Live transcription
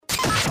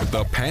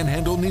the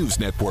Panhandle News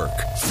Network.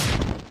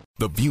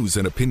 The views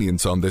and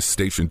opinions on this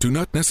station do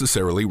not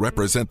necessarily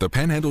represent the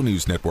Panhandle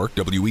News Network,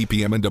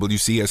 WEPM and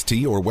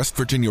WCST, or West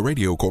Virginia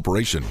Radio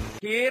Corporation.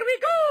 Here we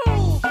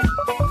go!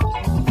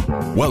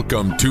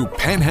 Welcome to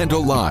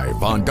Panhandle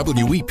Live on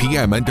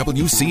WEPM and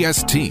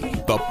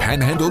WCST, the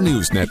Panhandle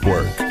News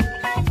Network.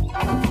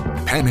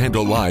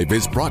 Panhandle Live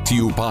is brought to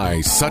you by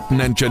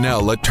Sutton and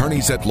Janelle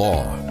Attorneys at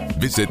Law.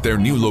 Visit their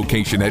new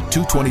location at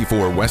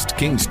 224 West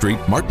King Street,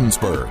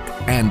 Martinsburg,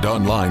 and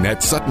online at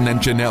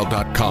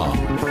suttonandjanelle.com.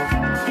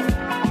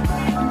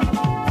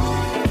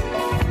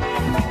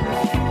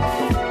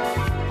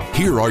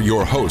 Here are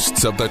your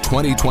hosts of the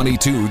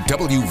 2022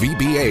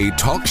 WVBA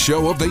Talk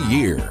Show of the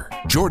Year,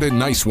 Jordan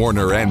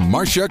Nicewarner and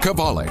Marcia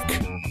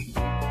Kovalik.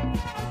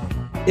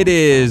 It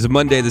is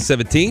Monday the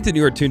 17th, and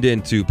you are tuned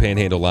in to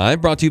Panhandle Live,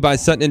 brought to you by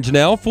Sutton and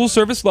Janelle,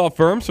 full-service law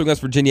firm serving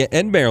West Virginia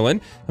and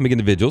Maryland, helping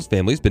individuals,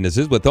 families,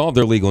 businesses with all of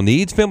their legal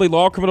needs, family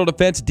law, criminal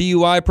defense,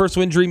 DUI,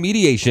 personal injury,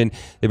 mediation.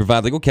 They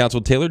provide legal counsel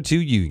tailored to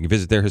you. You can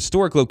visit their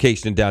historic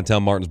location in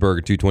downtown Martinsburg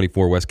at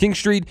 224 West King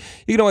Street.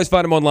 You can always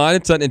find them online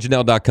at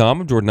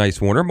suttonandjanelle.com. I'm Jordan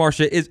Nicewarner.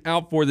 Marcia is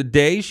out for the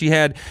day. She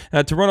had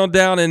to run on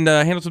down and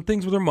handle some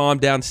things with her mom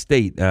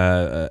downstate,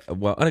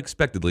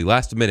 unexpectedly,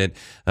 last minute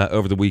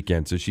over the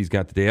weekend, so she's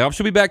got the day off.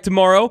 She'll be back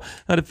tomorrow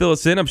to fill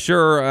us in. I'm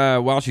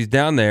sure while she's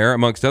down there,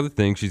 amongst other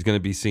things, she's going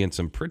to be seeing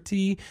some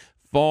pretty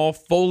fall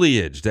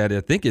foliage that I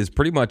think is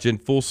pretty much in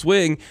full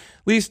swing. At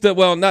least,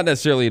 not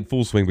necessarily in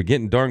full swing, but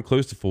getting darn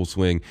close to full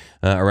swing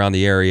around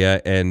the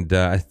area. And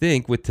I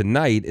think with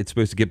tonight, it's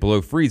supposed to get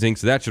below freezing,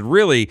 so that should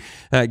really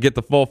get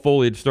the fall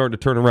foliage starting to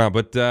turn around.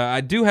 But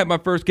I do have my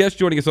first guest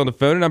joining us on the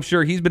phone, and I'm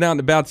sure he's been out and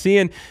about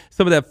seeing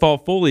some of that fall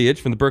foliage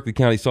from the Berkeley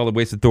County Solid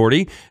Waste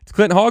Authority. It's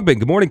Clint Hogbin.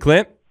 Good morning,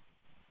 Clint.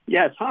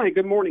 Yes. Hi.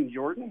 Good morning,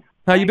 Jordan.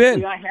 How you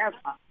been? I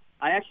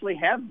actually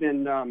have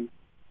been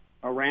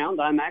around.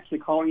 I'm actually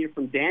calling you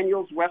from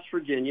Daniels, West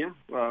Virginia,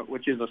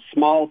 which is a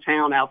small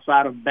town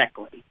outside of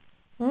Berkeley.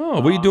 Oh,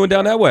 what are you doing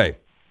down that way?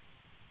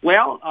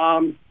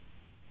 Well,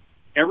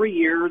 every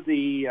year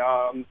the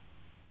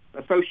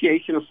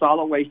Association of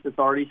Solid Waste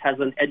Authorities has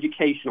an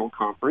educational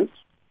conference,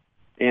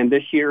 and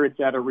this year it's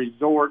at a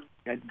resort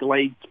at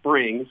Glade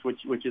Springs,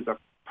 which is a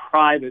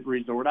private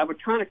resort. I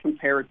would kind of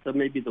compare it to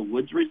maybe the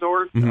Woods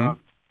Resort.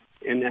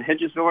 In the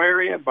Hedgesville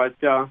area, but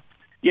so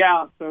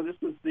this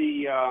was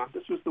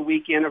the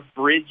weekend of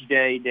Bridge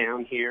Day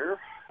down here,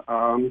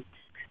 and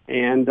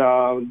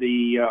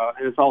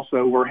it's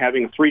also, we're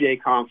having a 3-day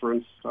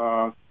conference,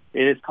 and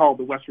it's called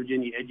the West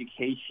Virginia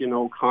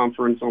Educational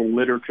Conference on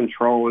Litter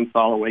Control and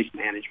Solid Waste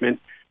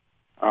Management.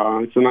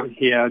 It's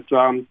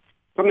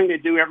something they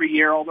do every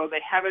year, although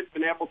they haven't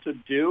been able to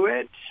do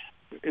it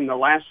in the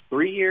last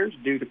 3 years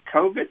due to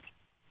COVID.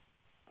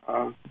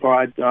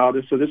 So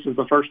this is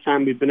the first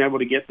time we've been able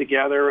to get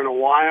together in a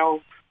while,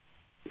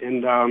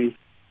 and we'll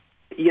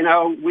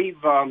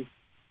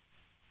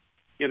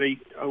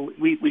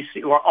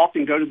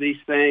often go to these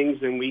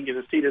things, and we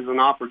see it as an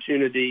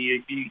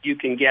opportunity. You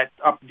can get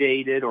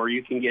updated, or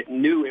you can get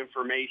new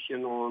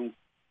information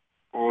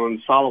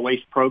on solid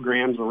waste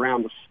programs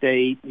around the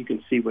state. You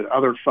can see what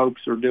other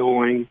folks are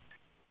doing.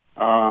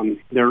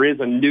 There is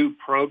a new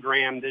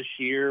program this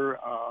year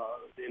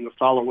in the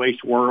solid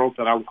waste world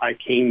that I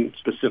came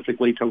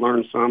specifically to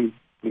learn some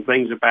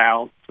things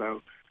about.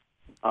 So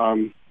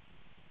a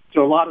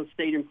lot of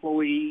state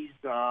employees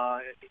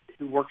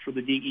who work for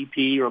the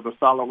DEP or the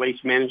Solid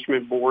Waste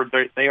Management Board,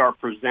 they are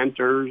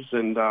presenters,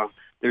 and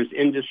there's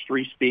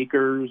industry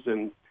speakers,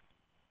 and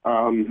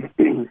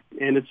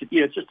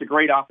it's just a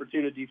great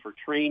opportunity for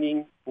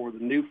training for the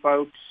new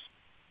folks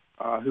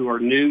who are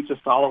new to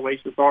solid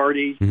waste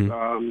authorities.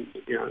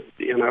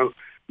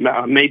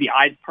 Maybe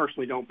I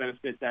personally don't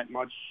benefit that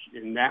much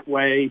in that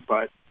way,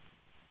 but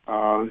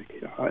as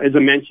I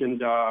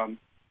mentioned,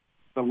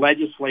 the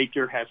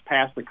legislature has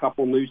passed a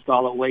couple new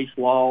solid waste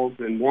laws,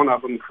 and one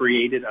of them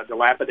created a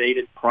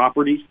dilapidated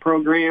properties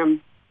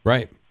program.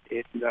 Right.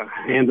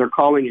 And they're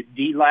calling it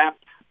DLAP,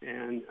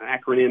 and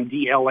acronym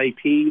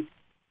DLAP.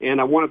 And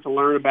I wanted to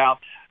learn about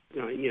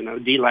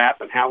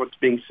DLAP and how it's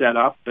being set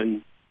up,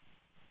 and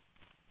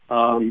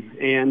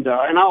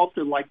I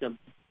also like to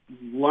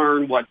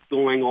learn what's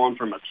going on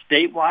from a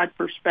statewide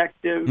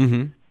perspective,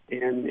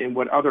 and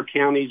what other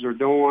counties are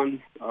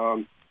doing.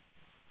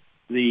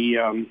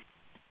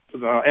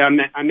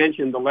 I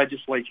mentioned the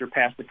legislature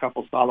passed a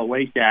couple solid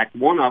waste acts.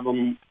 One of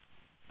them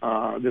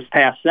this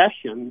past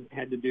session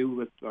had to do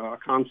with a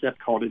concept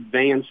called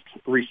advanced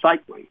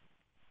recycling.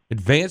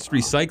 Advanced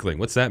recycling.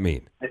 What's that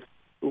mean?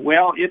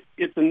 Well, it's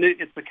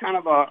a kind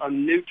of a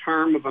new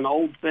term of an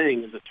old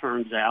thing, as it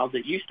turns out.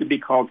 It used to be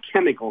called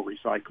chemical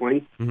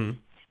recycling,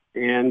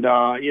 and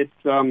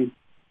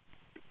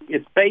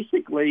it's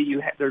basically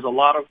there's a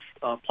lot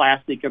of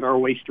plastic in our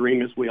waste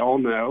stream, as we all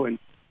know, and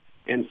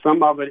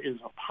some of it is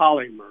a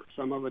polymer.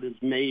 Some of it is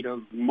made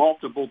of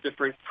multiple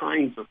different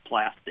kinds of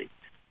plastic,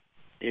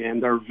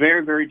 and they're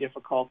very, very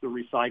difficult to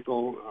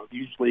recycle.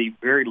 Usually,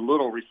 very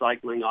little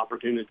recycling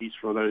opportunities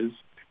for those.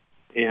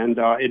 And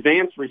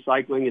advanced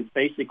recycling is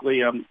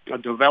basically a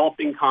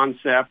developing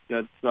concept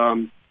that's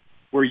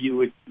where you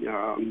would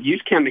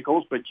use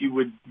chemicals, but you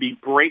would be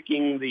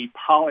breaking the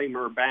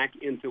polymer back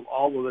into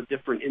all of the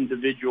different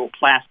individual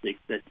plastics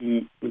that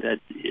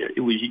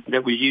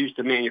was used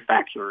to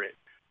manufacture it.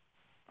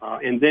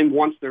 And then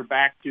once they're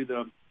back to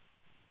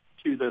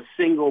the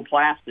single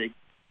plastic,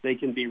 they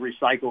can be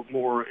recycled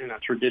more in a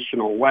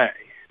traditional way.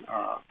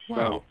 Wow.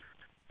 So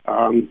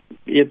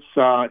it's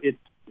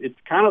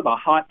kind of a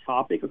hot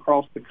topic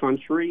across the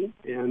country,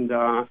 and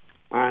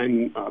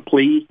I'm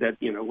pleased that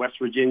West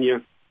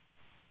Virginia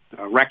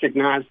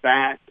recognized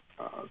that.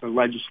 The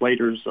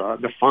legislators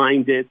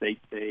defined it. They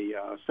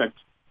set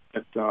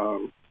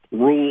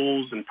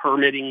rules and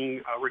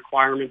permitting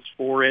requirements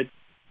for it.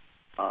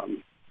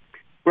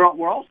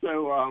 We're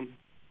also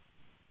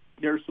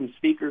there's some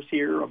speakers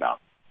here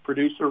about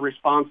producer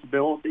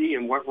responsibility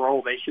and what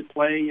role they should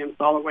play in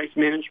solid waste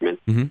management.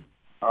 Mm-hmm.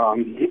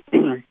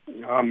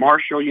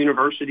 Marshall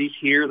University's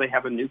here. They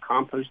have a new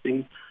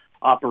composting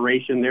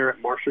operation there at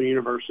Marshall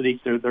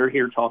University, so they're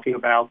here talking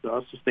about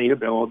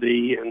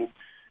sustainability and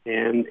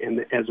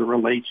as it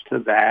relates to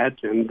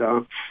that, and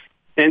so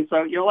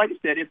like I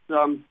said,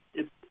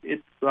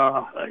 it's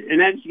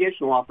an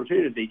educational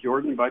opportunity,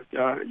 Jordan, but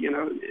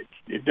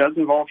it does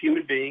involve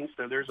human beings.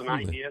 So there's an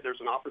idea,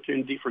 there's an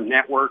opportunity for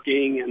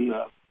networking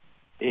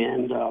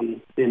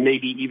and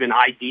maybe even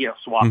idea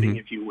swapping,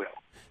 if you will.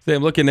 So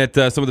I'm looking at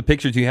some of the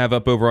pictures you have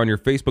up over on your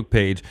Facebook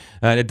page,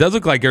 and it does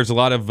look like there's a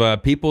lot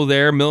of people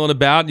there milling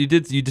about. You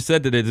just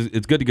said that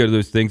it's good to go to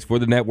those things for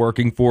the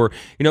networking, for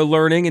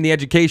learning and the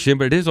education,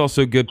 but it is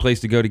also a good place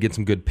to go to get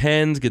some good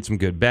pens, get some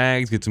good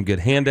bags, get some good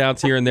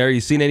handouts here and there.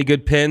 You seen any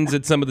good pens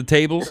at some of the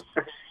tables?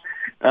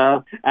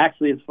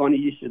 Actually, it's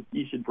funny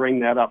you should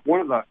bring that up.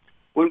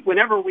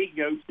 Whenever we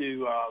go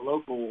to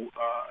local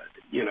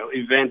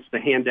events to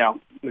hand out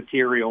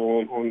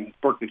material on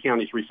Berkeley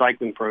County's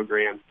recycling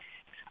program,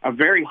 a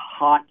very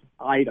hot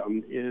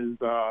item is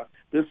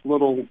this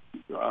little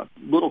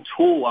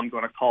tool, I'm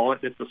going to call it.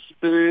 It's a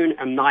spoon,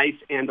 a knife,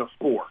 and a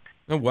fork.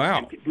 Oh,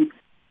 wow. And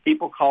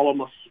people call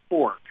them a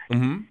spork.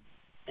 Mm-hmm.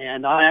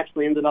 And I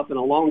actually ended up in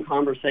a long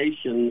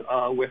conversation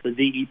with a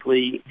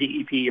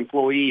DEP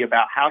employee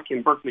about how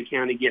can Berkeley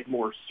County get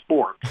more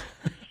sporks,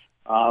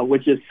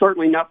 which is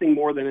certainly nothing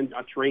more than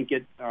a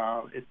trinket.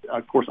 It's,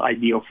 of course,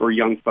 ideal for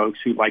young folks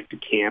who like to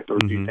camp or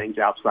do things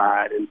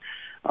outside, and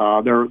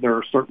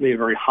they're certainly a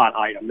very hot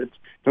item.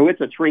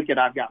 It's a trinket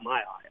I've got my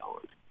eye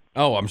on.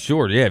 Oh, I'm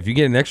sure. Yeah, if you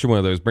get an extra one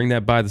of those, bring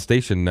that by the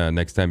station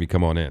next time you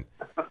come on in.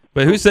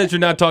 But who says you're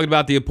not talking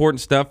about the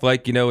important stuff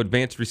like,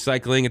 advanced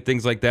recycling and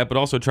things like that, but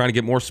also trying to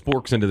get more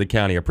sporks into the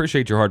county? I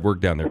appreciate your hard work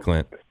down there,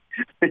 Clint.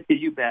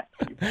 You bet.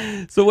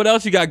 So what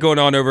else you got going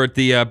on over at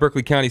the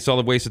Berkeley County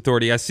Solid Waste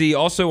Authority? I see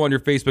also on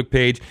your Facebook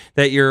page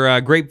that your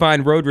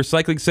Grapevine Road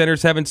Recycling Center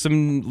is having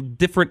some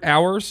different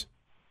hours.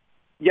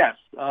 Yes.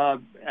 As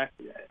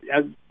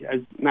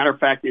a matter of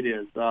fact, it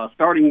is.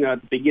 Starting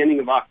at the beginning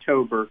of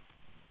October,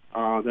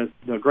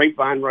 the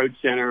Grapevine Road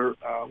Center,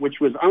 which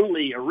was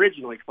only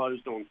originally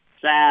closed on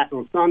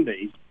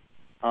Sundays,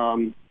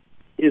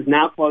 is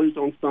now closed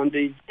on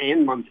Sundays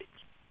and Mondays.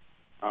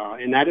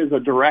 And that is a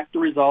direct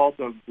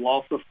result of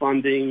loss of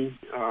funding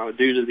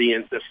due to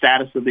the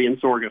status of the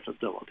Insorga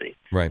facility.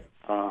 Right.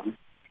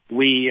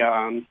 We've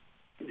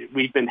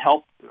been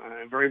helped,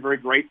 very, very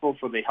grateful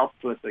for the help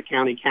that the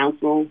county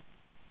council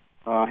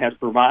has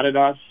provided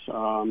us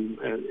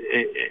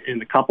in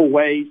a couple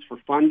ways for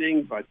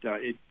funding, but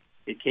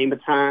it came a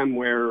time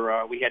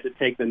where we had to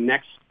take the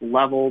next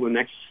level, the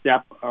next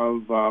step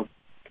of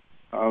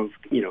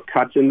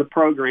cuts in the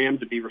program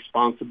to be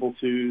responsible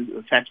to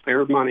the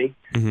taxpayer money,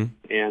 and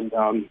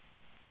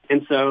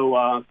so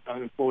an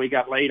employee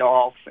got laid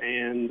off,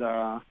 and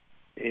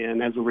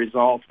as a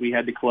result, we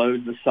had to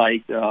close the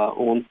site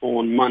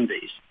on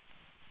Mondays.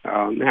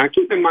 Now,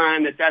 keep in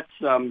mind that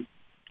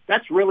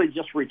that's really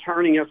just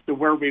returning us to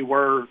where we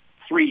were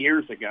 3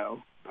 years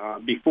ago,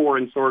 before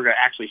Insorga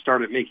actually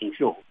started making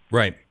fuel.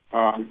 Right.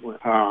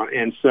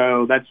 And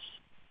so that's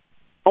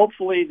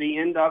hopefully the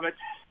end of it.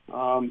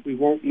 We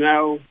won't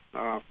know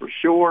for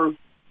sure,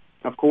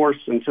 of course,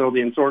 until the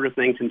Insorga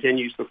thing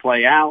continues to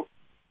play out.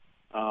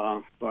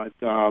 But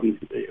one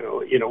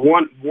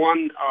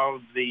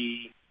of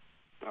the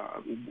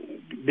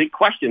big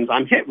questions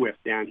I'm hit with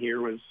down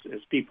here as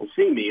people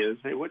see me is,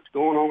 hey, what's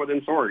going on with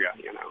Insorga?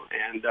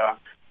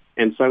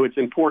 And so it's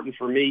important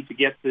for me to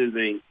get to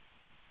the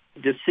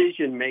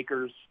decision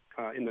makers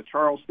in the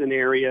Charleston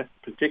area,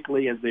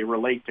 particularly as they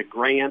relate to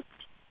grants,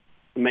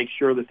 to make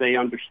sure that they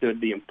understood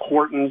the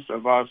importance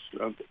of us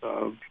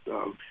of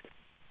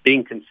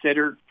being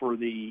considered for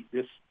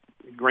this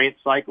grant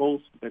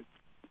cycles that's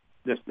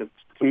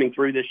coming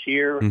through this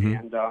year,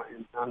 and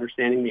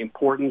understanding the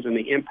importance and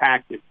the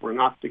impact if we're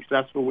not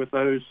successful with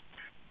those,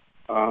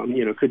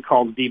 could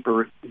cause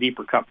deeper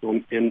cuts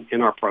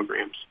in our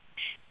programs.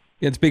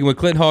 And speaking with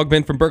Clint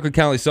Hogbin from Berkeley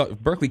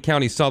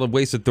County Solid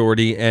Waste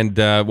Authority, and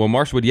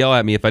Marshall would yell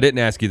at me if I didn't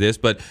ask you this,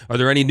 but are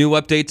there any new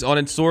updates on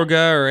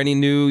Insorga or any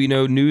new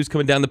news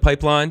coming down the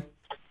pipeline?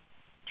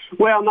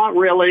 Well, not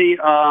really.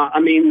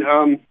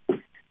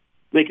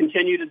 They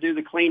continue to do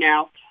the clean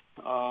out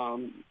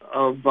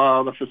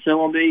the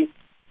facility.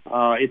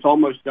 It's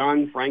almost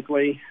done,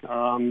 frankly,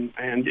 and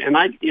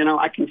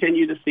I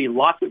continue to see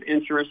lots of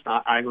interest.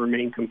 I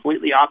remain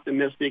completely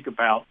optimistic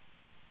about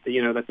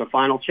that the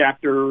final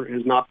chapter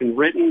has not been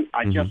written.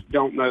 I just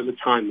don't know the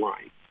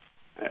timeline.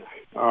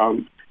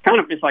 Kind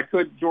of, if I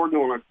could, Jordan,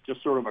 on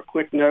just sort of a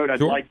quick note,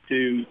 I'd like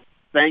to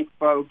thank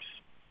folks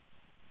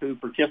who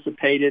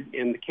participated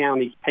in the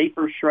county's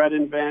paper shred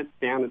event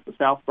down at the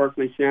South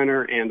Berkeley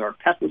Center and our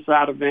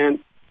pesticide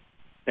event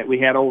that we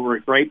had over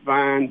at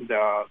Grapevine.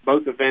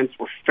 Both events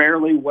were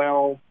fairly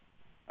well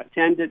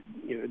attended,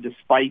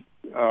 despite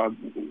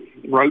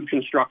road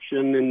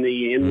construction in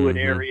the Inwood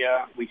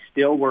area. We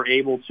still were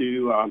able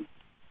to,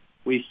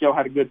 we still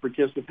had a good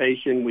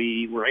participation.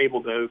 We were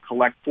able to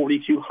collect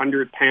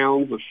 4,200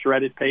 pounds of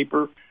shredded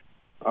paper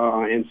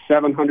and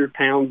 700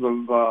 pounds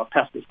of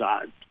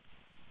pesticides.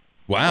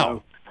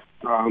 Wow.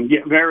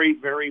 Very,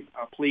 very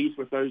pleased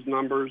with those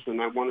numbers, and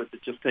I wanted to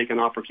just take an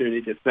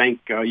opportunity to thank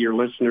your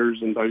listeners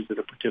and those that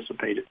have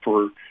participated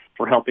for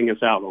helping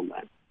us out on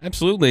that.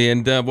 Absolutely,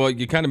 and well,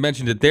 you kind of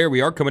mentioned it there.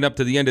 We are coming up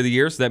to the end of the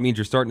year, so that means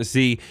you're starting to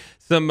see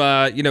some,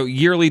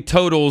 yearly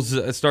totals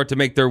start to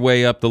make their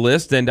way up the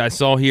list. And I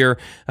saw here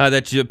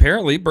that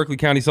apparently Berkeley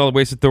County Solid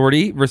Waste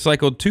Authority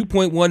recycled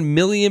 2.1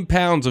 million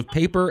pounds of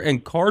paper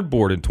and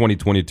cardboard in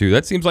 2022.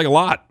 That seems like a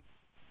lot.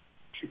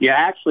 Yeah,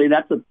 actually,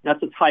 that's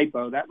a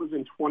typo. That was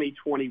in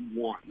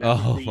 2021. That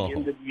was the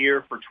end of the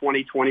year for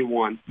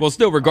 2021. Well,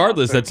 still,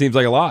 regardless, that seems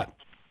like a lot.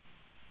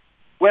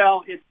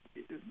 Well,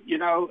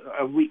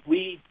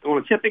 we on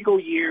a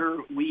typical year,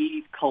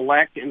 we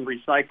collect and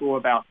recycle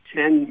about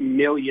 10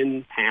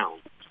 million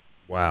pounds.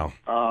 Wow.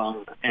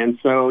 And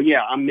so,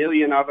 yeah, a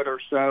million of it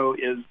or so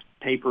is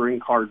paper and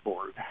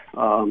cardboard.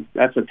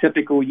 That's a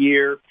typical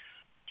year.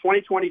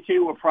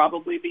 2022 will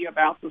probably be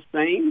about the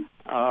same.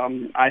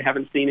 I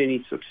haven't seen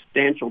any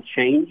substantial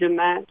change in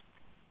that.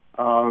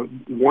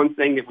 One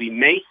thing that we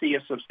may see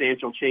a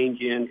substantial change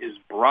in is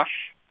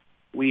brush.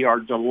 We are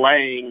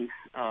delaying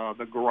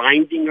the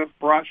grinding of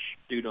brush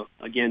due to,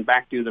 again,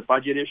 back to the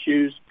budget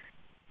issues.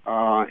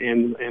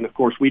 And of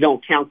course, we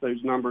don't count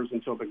those numbers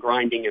until the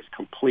grinding is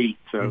complete.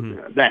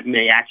 So that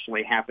may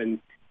actually happen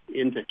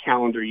into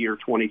calendar year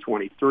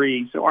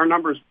 2023. So our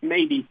numbers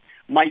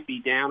might be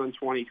down in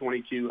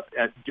 2022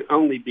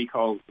 only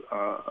because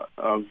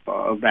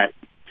of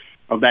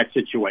that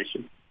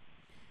situation.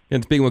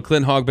 And speaking with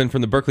Clint Hogbin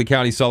from the Berkeley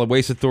County Solid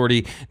Waste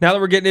Authority, now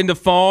that we're getting into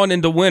fall and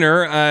into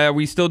winter, are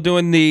we still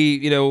doing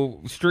the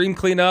stream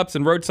cleanups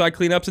and roadside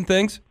cleanups and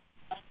things?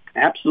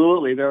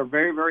 Absolutely, they're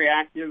very, very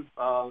active.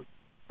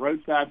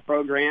 Roadside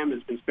program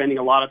has been spending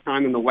a lot of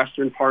time in the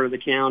western part of the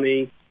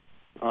county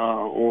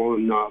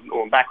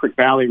on Back Creek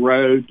Valley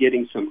Road,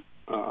 getting some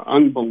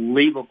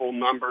unbelievable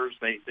numbers.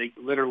 They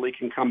literally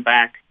can come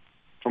back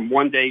from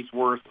one day's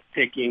worth of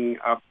picking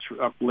up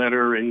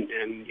litter and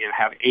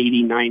have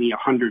 80, 90,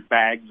 100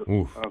 bags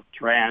of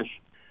trash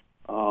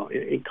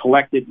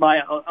collected by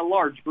a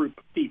large group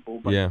of people,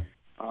 but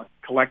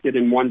collected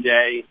in one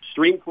day.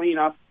 Stream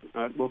cleanup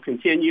will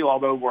continue,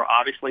 although we're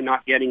obviously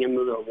not getting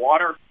into the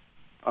water.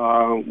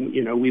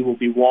 We will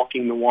be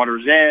walking the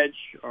water's edge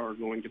or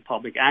going to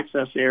public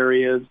access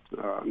areas,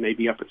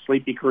 maybe up at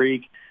Sleepy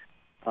Creek.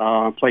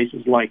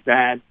 Places like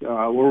that,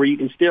 where you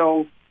can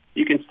still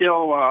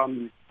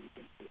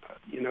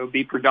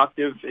be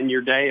productive in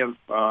your day of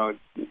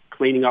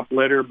cleaning up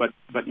litter, but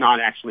not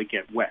actually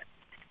get wet.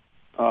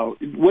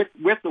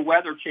 With the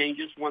weather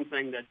changes, one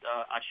thing that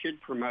I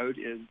should promote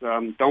is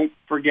don't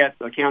forget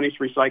the county's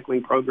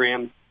recycling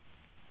program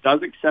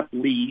does accept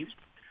leaves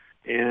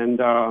and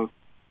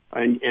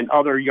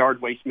other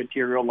yard waste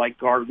material like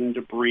garden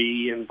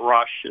debris and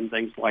brush and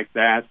things like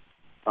that.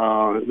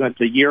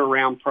 That's a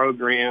year-round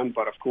program,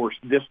 but of course,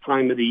 this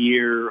time of the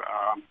year,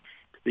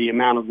 the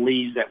amount of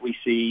leaves that we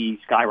see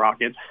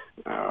skyrockets,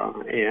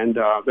 and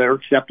they're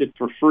accepted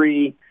for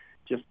free.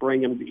 Just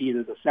bring them to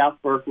either the South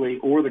Berkeley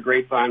or the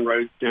Grapevine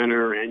Road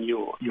Center, and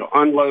you'll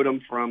unload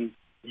them from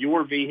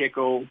your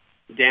vehicle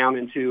down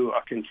into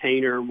a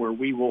container where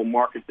we will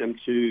market them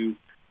to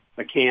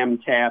the Cam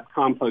Tab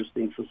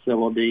composting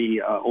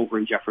facility over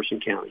in Jefferson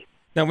County.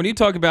 Now, when you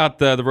talk about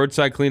the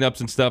roadside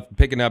cleanups and stuff,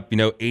 picking up,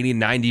 80,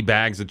 90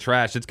 bags of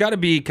trash, it's got to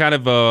be kind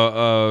of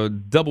a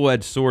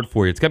double-edged sword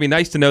for you. It's got to be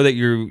nice to know that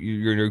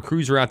your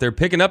crews are out there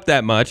picking up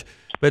that much,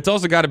 but it's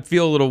also got to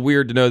feel a little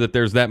weird to know that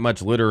there's that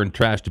much litter and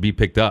trash to be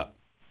picked up.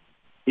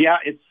 Yeah,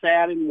 it's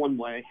sad in one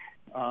way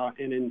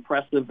and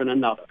impressive in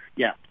another.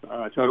 Yeah,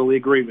 I totally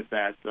agree with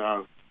that.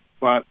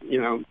 But,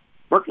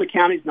 Berkeley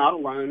County's not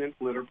alone in its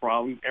litter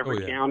problem.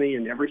 Every county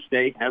and every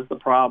state has the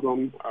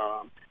problem.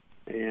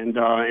 And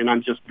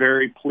I'm just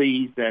very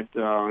pleased that,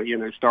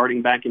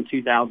 starting back in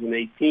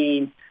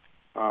 2018,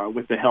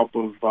 with the help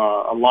of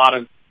a lot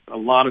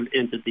of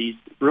entities,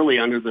 really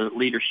under the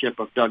leadership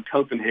of Doug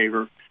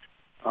Copenhaver,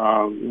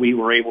 we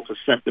were able to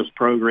set this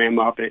program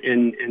up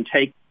and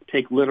take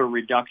litter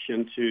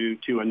reduction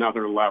to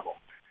another level.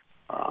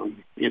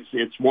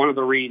 It's one of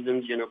the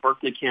reasons,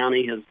 Berkeley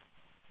County has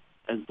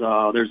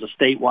there's a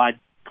statewide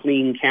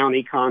clean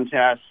county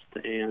contest,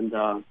 and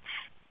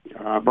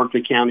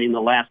Berkeley County in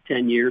the last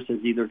 10 years has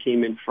either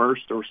came in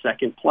first or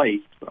second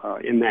place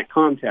in that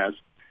contest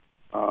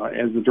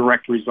as a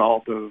direct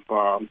result of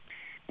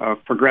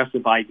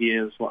progressive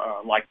ideas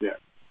like this.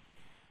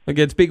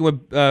 Again, speaking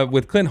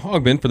with Clint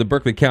Hogbin for the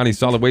Berkeley County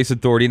Solid Waste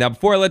Authority. Now,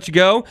 before I let you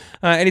go,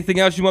 anything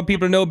else you want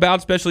people to know about,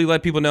 especially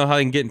let people know how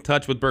they can get in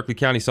touch with Berkeley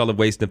County Solid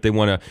Waste and if they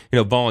want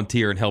to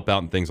volunteer and help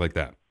out and things like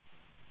that?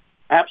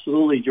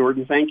 Absolutely,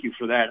 Jordan. Thank you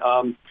for that.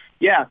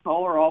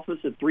 Call our office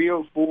at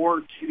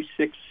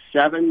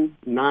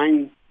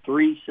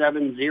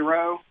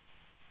 304-267-9370.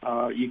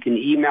 You can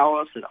email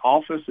us at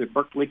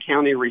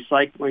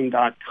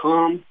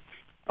office@berkeleycountyrecycling.com.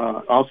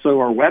 Also,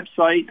 our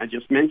website, I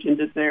just mentioned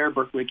it there,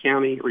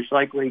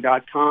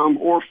 berkeleycountyrecycling.com,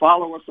 or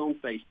follow us on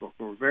Facebook.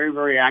 We're very,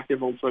 very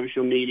active on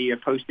social media,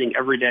 posting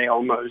every day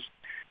almost,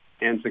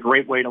 and it's a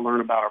great way to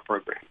learn about our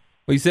program.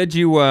 Well, you said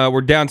you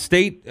were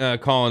downstate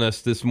calling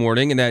us this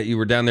morning and that you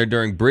were down there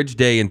during Bridge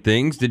Day and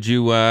things. Did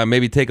you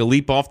maybe take a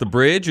leap off the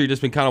bridge, or you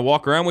just been kind of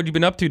walking around? What have you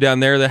been up to down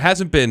there that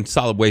hasn't been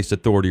Solid Waste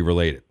Authority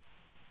related?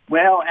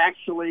 Well,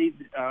 actually,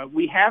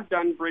 we have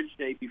done Bridge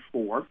Day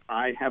before.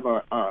 I have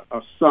a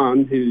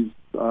son who's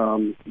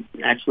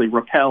actually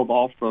rappelled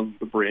off of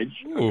the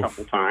bridge a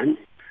couple times.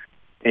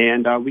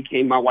 And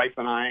my wife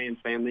and I and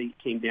family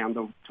came down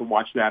to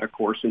watch that, of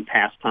course, in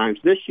past times.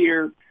 This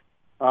year,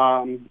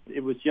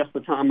 it was just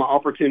the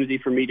opportunity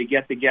for me to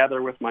get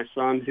together with my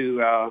son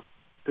who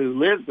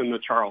lives in the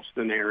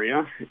Charleston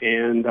area.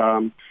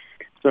 And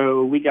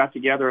so we got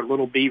together at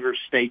Little Beaver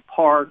State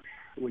Park,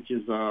 which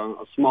is a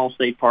small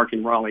state park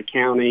in Raleigh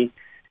County,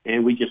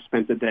 and we just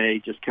spent the day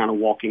just kind of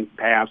walking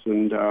past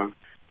and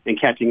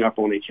catching up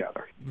on each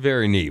other.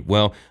 Very neat.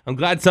 Well, I'm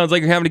glad it sounds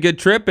like you're having a good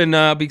trip, and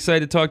I'll be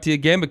excited to talk to you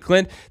again. But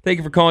Clint, thank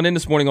you for calling in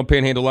this morning on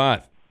Panhandle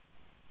Live.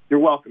 You're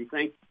welcome.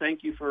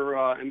 Thank you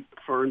for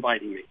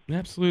inviting me.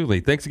 Absolutely.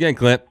 Thanks again,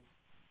 Clint.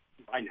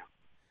 Bye now.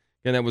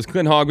 And that was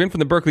Clint Hogbin from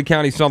the Berkeley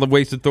County Solid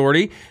Waste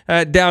Authority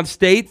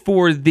downstate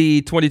for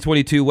the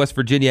 2022 West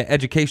Virginia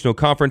Educational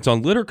Conference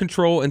on Litter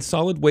Control and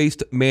Solid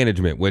Waste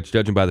Management, which,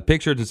 judging by the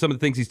pictures and some of the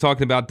things he's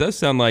talking about, does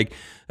sound like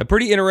a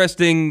pretty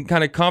interesting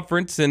kind of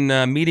conference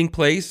and meeting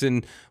place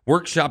and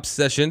workshop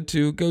session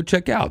to go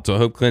check out. So I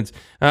hope Clint's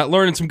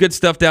learning some good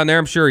stuff down there.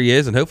 I'm sure he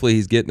is, and hopefully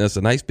he's getting us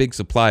a nice big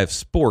supply of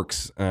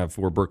sporks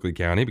for Berkeley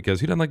County, because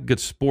who doesn't like a good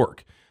spork?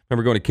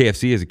 Remember going to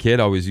KFC as a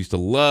kid? I always used to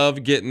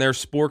love getting their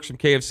sporks from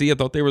KFC. I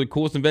thought they were the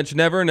coolest invention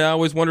ever, and I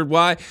always wondered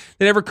why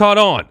they never caught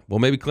on. Well,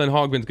 maybe Clint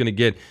Hogbin's going to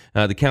get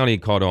the county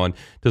caught on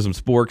to some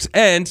sporks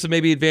and some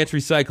maybe advanced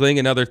recycling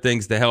and other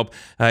things to help,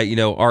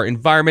 our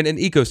environment and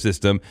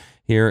ecosystem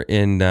here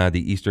in the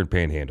Eastern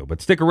Panhandle.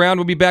 But stick around.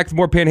 We'll be back with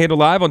more Panhandle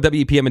Live on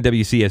WEPM and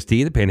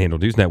WCST, the Panhandle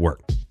News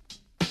Network.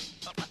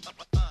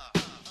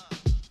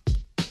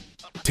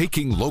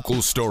 Taking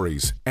local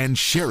stories and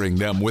sharing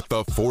them with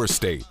the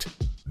four-state.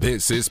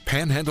 This is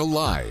Panhandle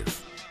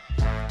Live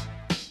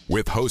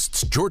with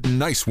hosts Jordan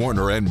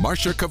Nicewarner and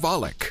Marcia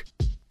Kovalik.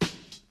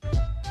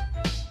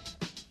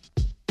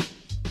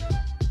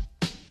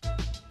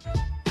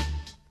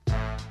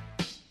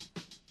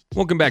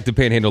 Welcome back to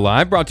Panhandle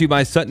Live, brought to you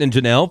by Sutton &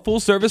 Janelle,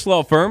 full-service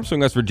law firm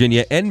serving West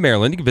Virginia and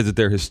Maryland. You can visit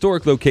their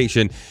historic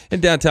location in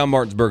downtown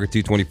Martinsburg at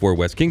 224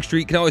 West King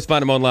Street. You can always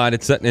find them online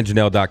at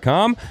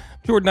suttonandjanelle.com.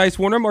 Jordan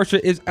Nicewarner.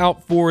 Marcia is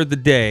out for the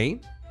day.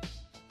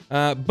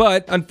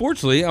 But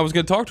unfortunately, I was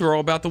going to talk to her all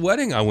about the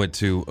wedding I went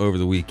to over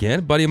the weekend.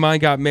 A buddy of mine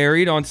got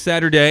married on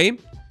Saturday.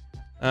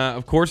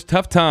 Of course,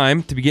 tough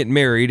time to be getting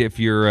married if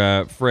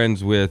you're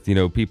friends with,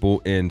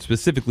 people in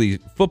specifically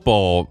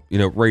football,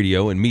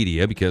 radio and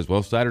media, because,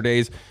 well,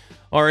 Saturdays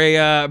are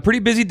a pretty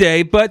busy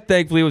day. But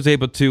thankfully, I was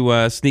able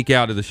to sneak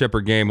out to the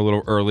Shepherd game a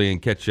little early and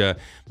catch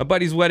my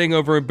buddy's wedding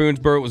over in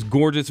Boonesboro. It was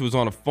gorgeous. It was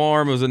on a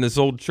farm. It was in this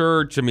old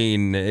church. I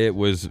mean, it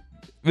was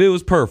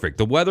perfect.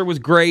 The weather was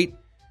great.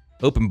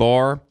 Open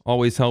bar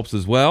always helps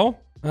as well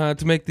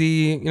to make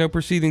the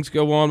proceedings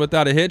go on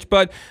without a hitch.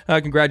 But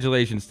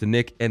congratulations to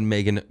Nick and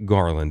Megan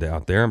Garland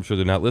out there. I'm sure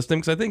they're not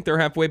listening because I think they're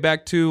halfway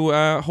back to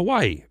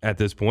Hawaii at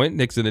this point.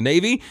 Nick's in the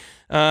Navy,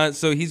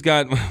 so he's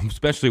got,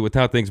 especially with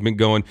how things have been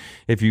going,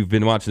 if you've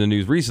been watching the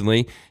news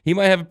recently, he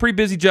might have a pretty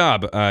busy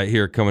job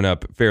here coming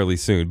up fairly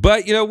soon.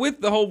 But,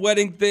 with the whole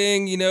wedding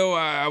thing,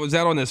 I was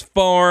out on this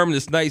farm,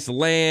 this nice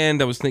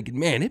land. I was thinking,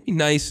 man, it'd be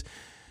nice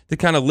to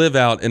kind of live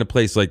out in a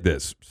place like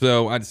this.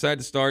 So I decided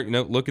to start,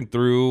 looking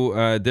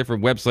through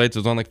different websites. I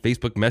was on like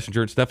Facebook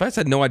Messenger and stuff. I just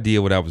had no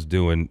idea what I was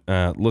doing,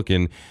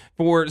 looking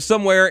for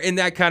somewhere in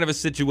that kind of a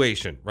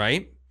situation,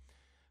 right?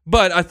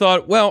 But I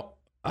thought, well,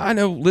 I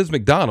know Liz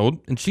McDonald,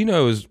 and she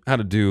knows how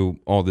to do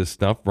all this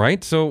stuff,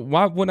 right? So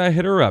why wouldn't I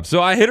hit her up?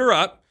 So I hit her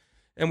up.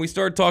 And we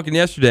started talking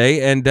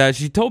yesterday, and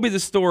she told me the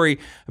story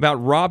about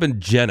Rob and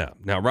Jenna.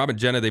 Now, Rob and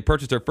Jenna, they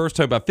purchased their first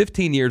home about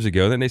 15 years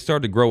ago. Then they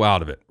started to grow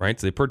out of it, right?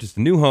 So they purchased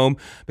a new home,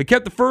 but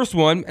kept the first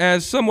one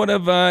as somewhat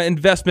of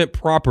investment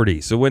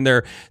property. So when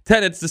their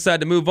tenants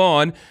decided to move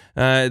on,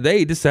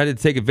 they decided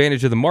to take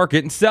advantage of the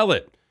market and sell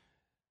it.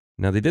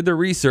 Now, they did their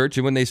research,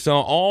 and when they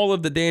saw all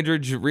of the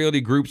Dandridge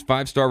Realty Group's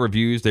 5-star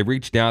reviews, they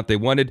reached out. They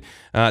wanted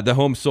the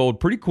home sold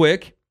pretty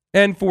quick.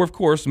 and for, of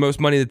course, the most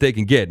money that they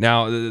can get.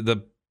 Now,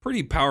 the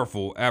pretty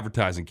powerful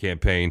advertising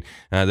campaign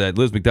that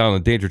Liz McDonald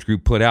and the Dandridge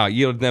Group put out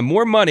yielded them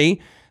more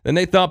money than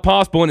they thought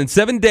possible. And in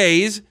 7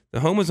 days, the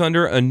home was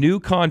under a new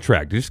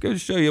contract. Just goes to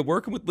show you,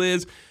 working with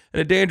Liz and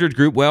the Dandridge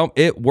Group, well,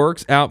 it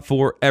works out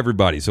for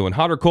everybody. So in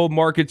hot or cold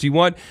markets, you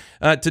want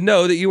to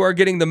know that you are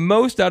getting the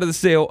most out of the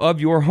sale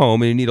of your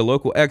home, and you need a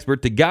local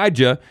expert to guide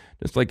you,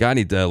 just like I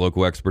need a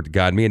local expert to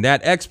guide me. And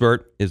that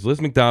expert is Liz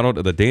McDonald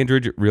of the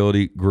Dandridge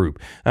Realty Group.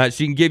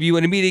 She can give you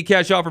an immediate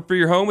cash offer for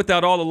your home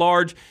without all the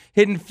large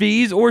hidden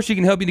fees, or she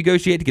can help you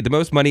negotiate to get the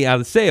most money out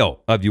of the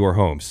sale of your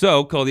home.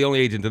 So call the only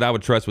agent that I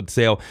would trust with the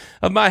sale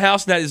of my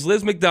house, and that is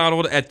Liz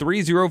McDonald at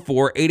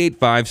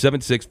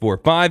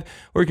 304-885-7645,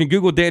 or you can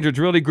Google Dandridge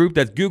Realty Group.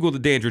 That's Google the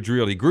Dandridge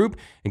Realty Group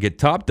and get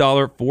top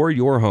dollar for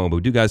your home. But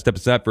we do got to step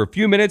aside for a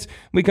few minutes.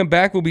 When we come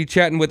back, we'll be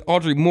chatting with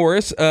Audrey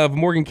Morris of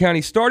Morgan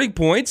County Starting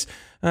Points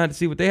to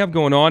see what they have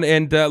going on.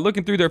 And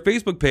looking through their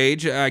Facebook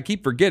page, I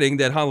keep forgetting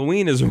that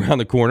Halloween is around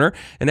the corner,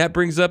 and that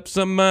brings up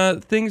some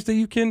things that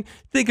you can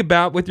think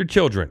about with your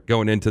children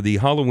going into the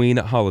Halloween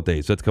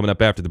holidays. So that's coming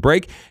up after the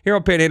break here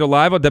on Panhandle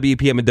Live on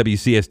WEPM and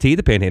WCST,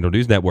 the Panhandle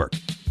News Network.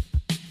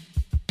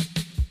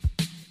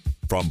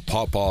 From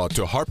Pawpaw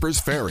to Harper's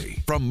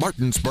Ferry, from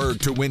Martinsburg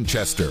to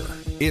Winchester,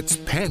 it's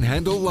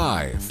Panhandle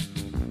Live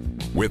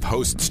with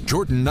hosts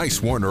Jordan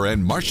Nicewarner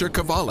and Marcia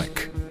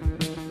Kovalik.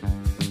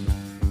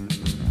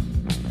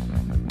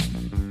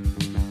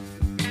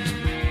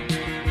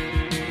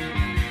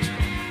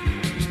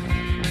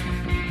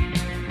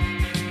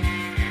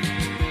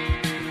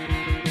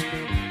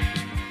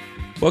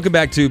 Welcome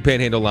back to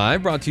Panhandle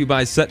Live, brought to you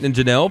by Sutton &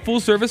 Janelle,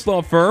 full-service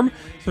law firm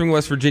serving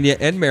West Virginia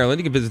and Maryland.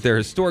 You can visit their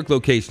historic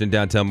location in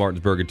downtown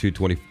Martinsburg at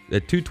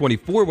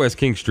 224 West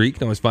King Street. You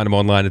can always find them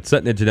online at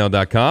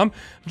suttonandjanelle.com.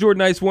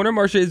 Jordan Nicewarner,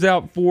 Marcia is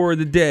out for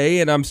the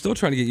day, and I'm still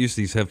trying to get used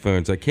to these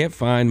headphones. I can't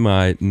find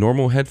my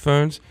normal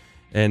headphones,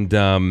 and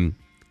I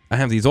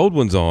have these old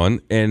ones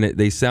on, and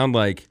they sound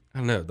like, I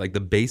don't know, like the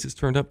bass is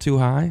turned up too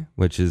high,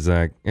 which is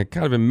kind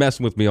of been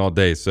messing with me all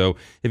day. So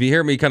if you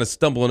hear me kind of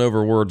stumbling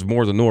over words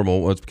more than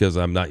normal, well, it's because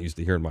I'm not used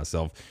to hearing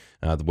myself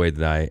the way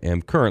that I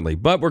am currently.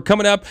 But we're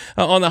coming up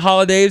on the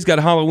holidays. Got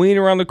Halloween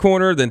around the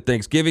corner, then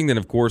Thanksgiving, then,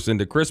 of course,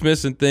 into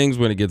Christmas and things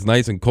when it gets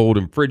nice and cold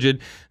and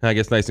frigid. I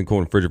guess nice and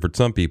cold and frigid for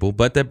some people.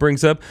 But that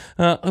brings up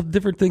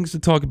different things to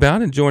talk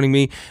about. And joining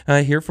me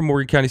here from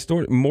Morgan County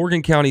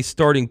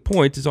Starting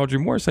Point is Audrey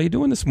Morris. How you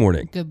doing this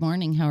morning? Good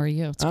morning. How are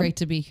you? It's great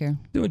to be here.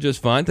 Doing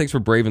just fine. Thanks for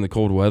braving the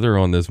cold weather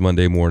on this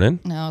Monday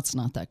morning. No, it's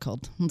not that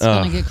cold. It's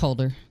going to get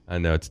colder. I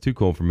know. It's too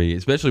cold for me,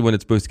 especially when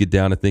it's supposed to get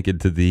down, I think,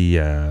 into the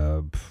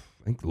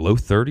I think low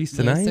 30s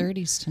tonight. Low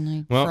 30s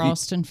tonight. Well,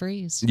 frost and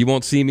freeze. You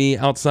won't see me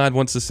outside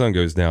once the sun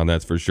goes down,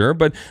 that's for sure.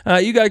 But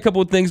you got a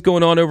couple of things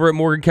going on over at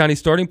Morgan County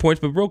Starting Points.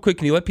 But real quick,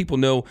 can you let people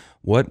know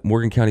what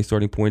Morgan County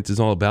Starting Points is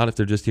all about if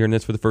they're just hearing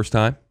this for the first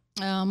time?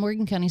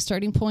 Morgan County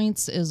Starting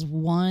Points is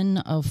one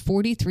of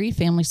 43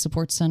 family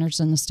support centers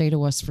in the state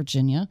of West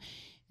Virginia.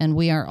 And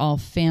we are all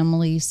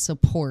family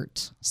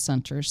support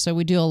centers. So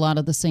we do a lot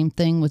of the same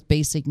thing with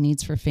basic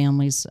needs for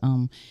families,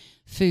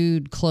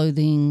 food,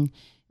 clothing,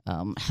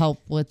 help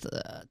with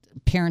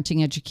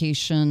parenting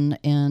education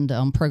and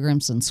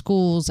programs in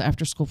schools,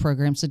 after-school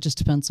programs. It just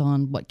depends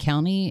on what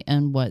county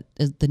and what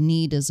the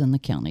need is in the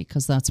county,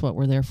 because that's what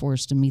we're there for,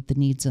 is to meet the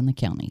needs in the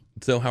county.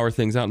 So how are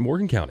things out in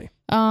Morgan County?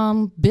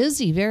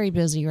 Busy, very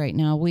busy right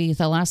now.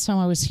 The last time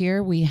I was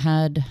here, we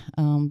had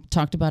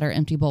talked about our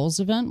Empty Bowls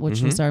event,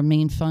 which was our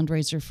main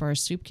fundraiser for our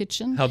soup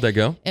kitchen. How'd that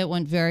go? It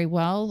went very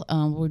well.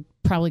 We're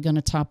probably going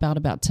to top out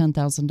about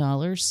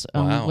 $10,000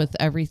 Wow. with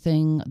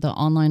everything, the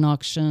online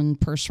auction,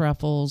 purse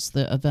raffles,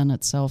 the event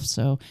itself.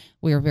 So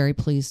we are very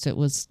pleased. It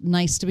was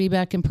nice to be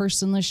back in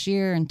person this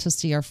year and to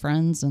see our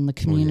friends and the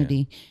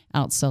community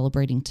out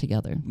celebrating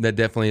together. That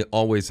definitely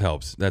always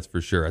helps. That's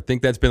for sure. I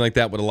think that's been like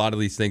that with a lot of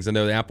these things. I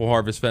know the Apple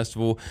Harvest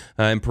Festival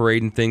and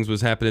parade and things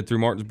was happening through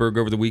Martinsburg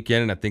over the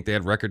weekend, and I think they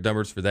had record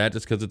numbers for that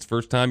just because it's the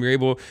first time you're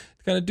able to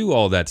kind of do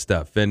all that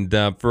stuff. And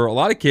for a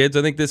lot of kids,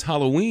 I think this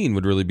Halloween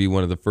would really be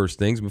one of the first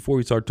things before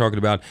we start talking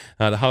about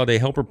the Holiday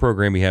Helper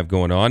program we have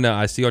going on.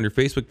 I see on your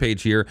Facebook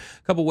page here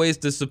a couple ways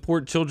to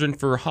support children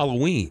for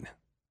Halloween.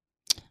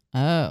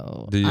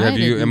 Oh,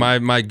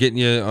 Am I getting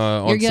you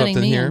on you're getting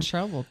something me here? in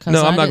trouble.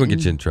 No, I'm not going to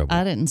get you in trouble.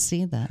 I didn't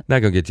see that. Not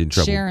going to get you in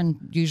trouble. Sharon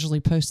usually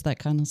posts that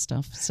kind of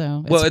stuff.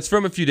 So it's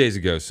from a few days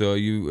ago, so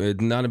you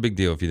not a big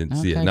deal if you didn't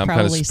see it. And I'm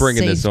kind of probably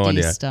springing this on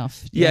you.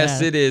 Stuff. Yes,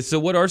 Yeah. it is. So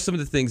what are some of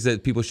the things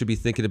that people should be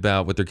thinking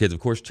about with their kids? Of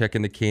course,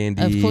 checking the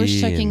candy. Of course,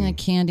 checking the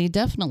candy.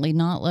 Definitely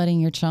not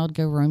letting your child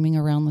go roaming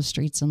around the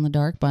streets in the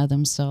dark by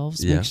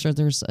themselves. Yeah. Make sure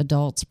there's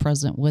adults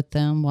present with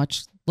them.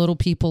 Watch little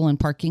people in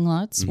parking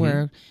lots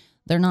where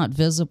they're not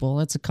visible.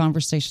 It's a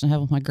conversation I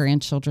have with my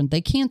grandchildren.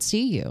 They can't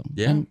see you.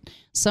 Yeah. And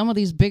some of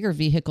these bigger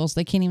vehicles,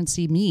 they can't even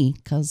see me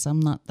because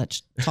I'm not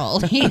that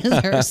tall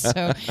either.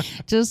 So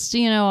just,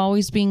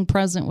 always being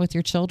present with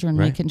your children,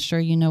 Right. making sure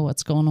you know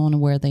what's going on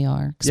and where they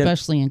are,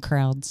 especially in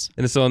crowds.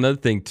 And so another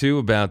thing too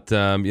about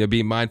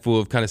being mindful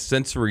of kind of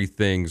sensory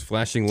things,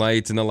 flashing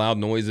lights and the loud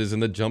noises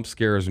and the jump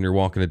scares when you're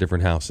walking to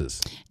different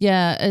houses.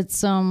 Yeah, it's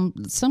some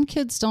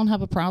kids don't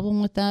have a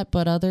problem with that,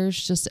 but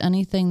others, just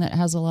anything that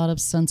has a lot of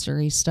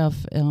sensory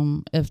stuff,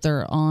 if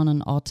they're on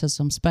an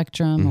autism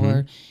spectrum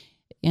or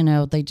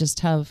they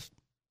just have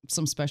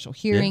some special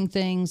hearing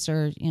things,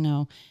 or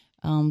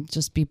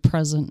just be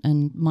present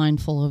and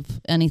mindful of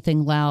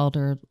anything loud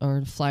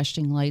or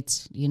flashing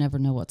lights. You never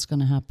know what's going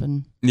to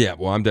happen. Yeah,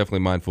 well, I'm definitely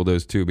mindful of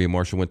those too. Me and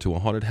Marshall went to a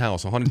haunted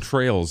house, haunted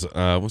trails.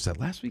 What was that,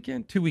 last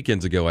weekend? 2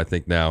 weekends ago, I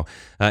think now.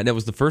 And it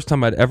was the first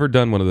time I'd ever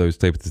done one of those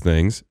types of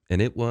things,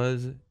 and it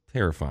was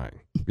terrifying.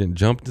 Getting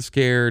jumped and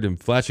scared and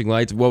flashing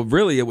lights. Well,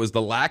 really, it was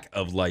the lack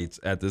of lights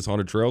at this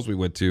haunted trails we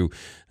went to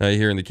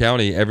here in the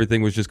county.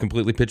 Everything was just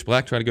completely pitch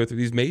black trying to go through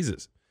these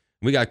mazes.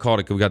 We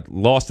got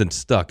lost and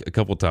stuck a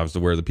couple times to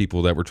where the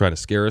people that were trying to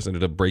scare us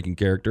ended up breaking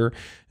character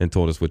and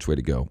told us which way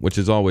to go, which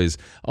is always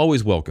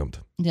welcomed.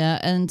 Yeah,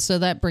 and so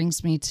that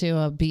brings me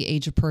to be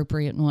age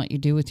appropriate in what you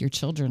do with your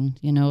children.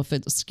 If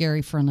it's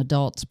scary for an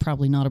adult, it's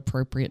probably not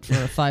appropriate for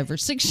a 5 or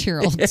 6 year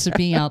old to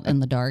be out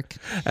in the dark,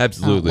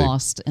 absolutely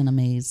lost in a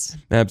maze.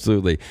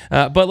 Absolutely.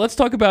 But let's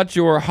talk about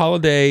your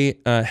holiday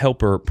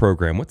helper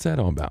program. What's that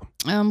all about?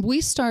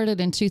 We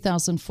started in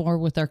 2004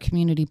 with our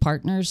community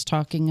partners,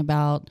 talking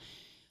about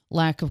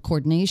lack of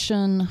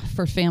coordination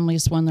for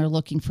families when they're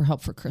looking for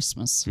help for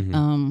Christmas.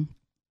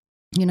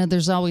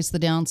 There's always the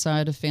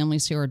downside of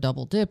families who are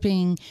double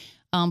dipping,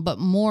 but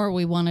more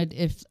we wanted,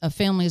 if a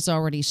family is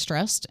already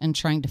stressed and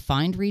trying to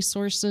find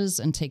resources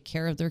and take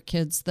care of their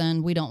kids,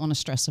 then we don't want to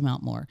stress them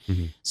out more.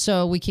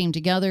 So we came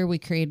together, we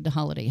created a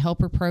holiday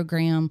helper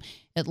program.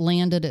 It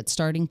landed at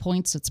Starting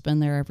Points. It's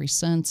been there ever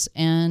since.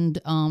 And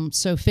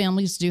so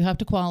families do have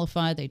to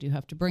qualify. They do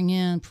have to bring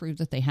in, prove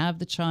that they have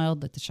the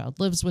child, that the child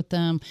lives with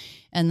them,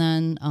 and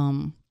then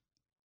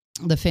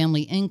the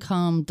family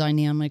income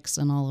dynamics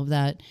and all of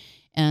that.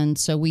 And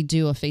so we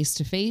do a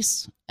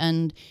face-to-face,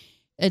 and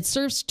it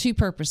serves two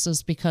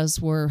purposes, because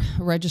we're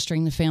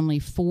registering the family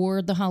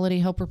for the Holiday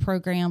Helper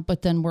program,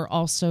 but then we're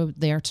also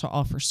there to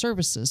offer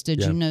services.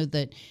 Did you know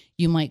that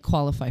you might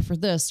qualify for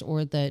this,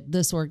 or that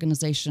this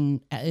organization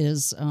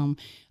is a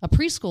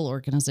preschool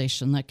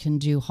organization that can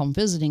do home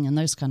visiting and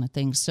those kind of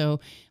things?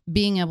 So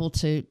being able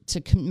to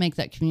make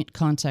that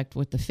contact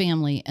with the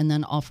family and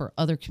then offer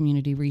other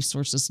community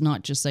resources,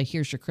 not just say,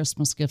 here's your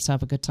Christmas gifts,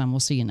 have a good time,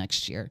 we'll see you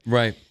next year.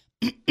 Right.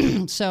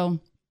 So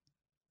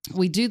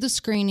we do the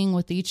screening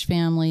with each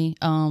family.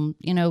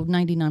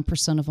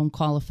 99% of them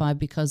qualify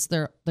because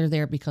they're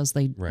there because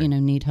they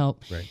need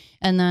help. Right.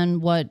 And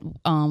then what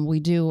we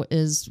do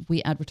is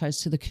we advertise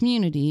to the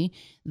community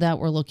that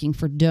we're looking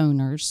for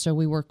donors. So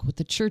we work with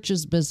the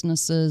churches,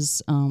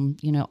 businesses,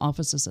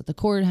 offices at the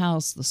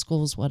courthouse, the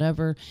schools,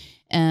 whatever.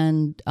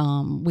 And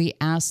we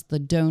ask the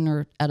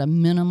donor at a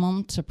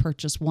minimum to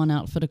purchase one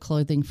outfit of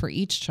clothing for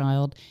each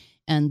child,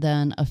 and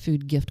then a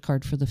food gift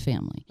card for the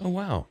family. Oh,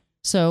 wow.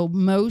 So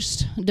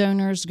most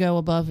donors go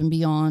above and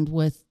beyond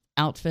with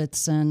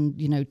outfits and,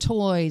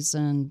 toys.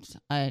 And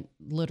I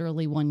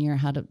literally one year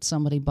had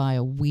somebody buy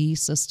a Wii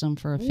system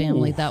for a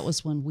family. Ooh. That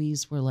was when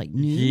Wiis were like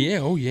new. Yeah.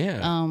 Oh,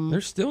 yeah.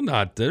 They're still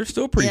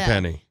pretty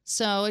penny.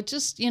 So it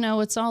just,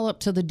 it's all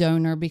up to the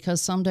donor,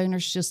 because some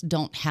donors just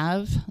don't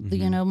have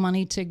the,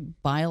 money to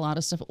buy a lot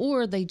of stuff,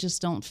 or they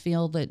just don't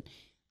feel that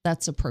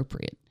that's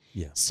appropriate.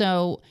 Yeah.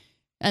 So,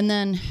 and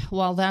then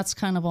while that's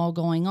kind of all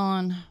going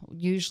on,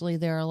 usually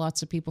there are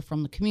lots of people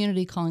from the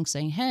community calling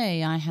saying,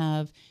 hey, I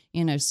have,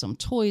 some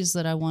toys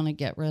that I want to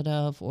get rid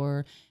of,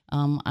 or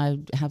I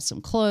have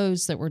some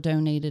clothes that were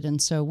donated.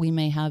 And so we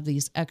may have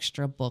these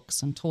extra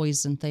books and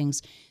toys and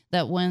things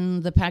that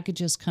when the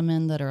packages come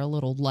in that are a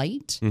little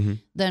light,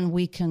 then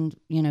we can,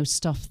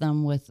 stuff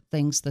them with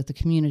things that the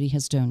community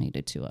has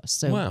donated to us.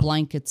 So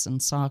blankets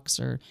and socks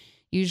are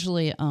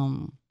usually,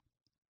 I'm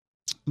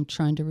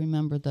trying to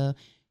remember the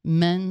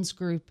men's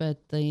group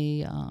at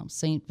the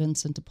St.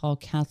 Vincent de Paul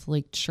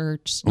Catholic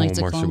Church, Knights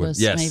of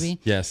Columbus, maybe.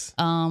 Yes.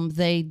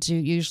 They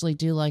usually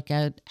do like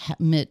a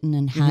mitten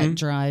and hat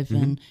drive,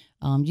 and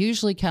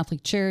usually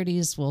Catholic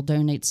Charities will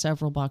donate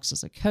several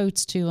boxes of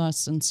coats to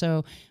us, and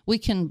so we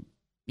can,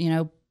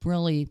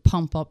 really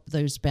pump up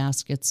those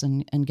baskets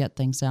and get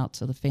things out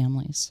to the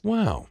families.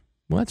 Wow.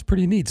 Well, that's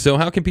pretty neat. So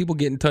how can people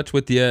get in touch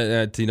with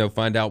you to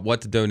find out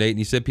what to donate? And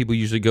you said people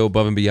usually go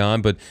above and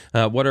beyond, but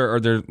what are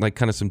there like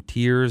kind of some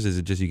tiers? Is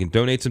it just you can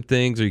donate some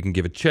things, or you can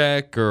give a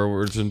check,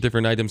 or some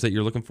different items that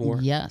you're looking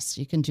for? Yes,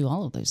 you can do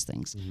all of those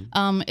things.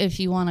 If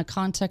you want to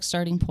contact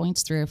Starting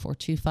Points,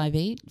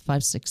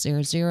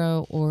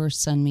 304-258-5600, or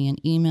send me an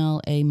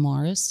email,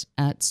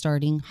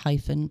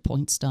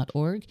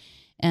 amaris@starting-points.org.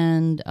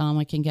 And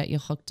I can get you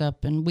hooked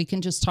up, and we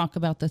can just talk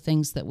about the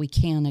things that we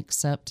can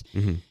accept.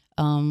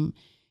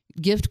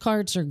 Gift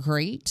cards are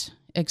great,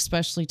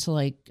 especially to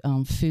like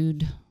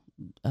food,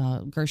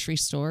 grocery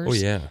stores. Oh,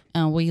 yeah.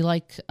 We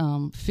like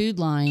Food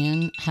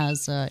Lion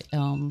has a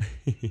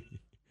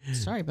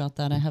Sorry about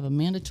that. I have a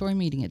mandatory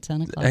meeting at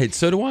 10 o'clock. Hey,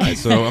 so do I.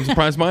 So I'm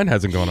surprised mine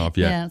hasn't gone off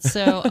yet. Yeah.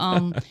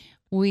 So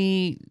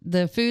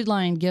the Food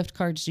Lion gift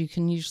cards you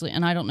can usually,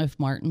 and I don't know if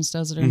Martin's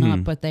does it or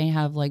not, but they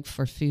have like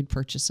for food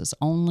purchases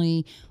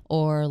only,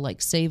 or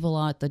like Save a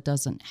Lot that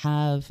doesn't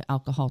have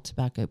alcohol,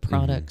 tobacco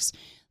products.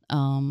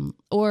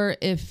 Or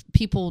if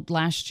people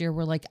last year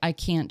were like, I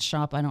can't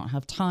shop, I don't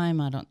have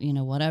time, I don't,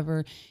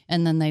 whatever.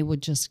 And then they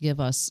would just give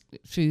us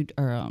food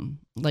or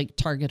like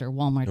Target or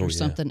Walmart or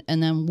something.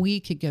 And then we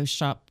could go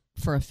shop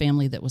for a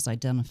family that was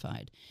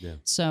identified. Yeah.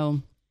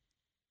 So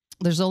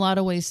there's a lot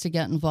of ways to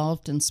get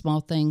involved, and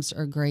small things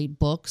are great.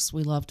 Books,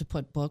 we love to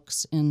put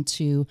books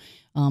into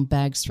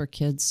bags for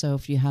kids. So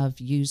if you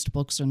have used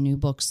books or new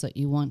books that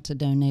you want to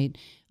donate,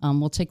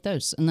 we'll take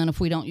those. And then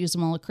if we don't use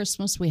them all at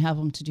Christmas, we have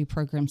them to do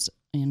programs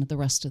the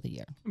rest of the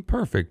year.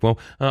 Perfect. Well,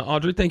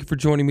 Audrey, thank you for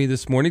joining me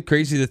this morning.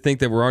 Crazy to think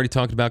that we're already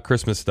talking about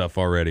Christmas stuff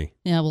already.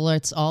 Yeah, well,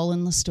 it's all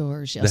in the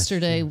stores.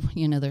 Yesterday,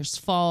 there's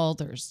fall,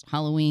 there's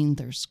Halloween,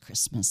 there's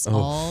Christmas.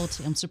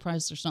 I'm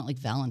surprised there's not like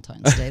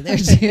Valentine's Day there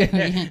too.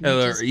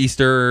 Or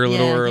Easter a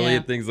little early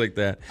and things like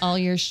that. All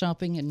year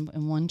shopping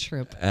in one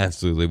trip.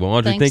 Absolutely. Well,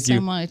 Audrey, Thanks thank you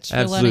so much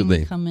for letting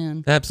me come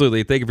in.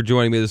 Absolutely. Thank you for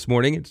joining me this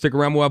morning. Stick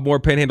around. We'll have more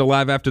Panhandle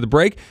Live after the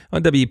break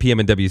on WPM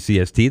and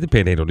WCST, the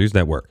Panhandle News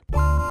Network.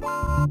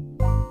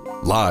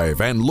 Live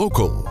and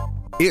local,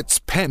 it's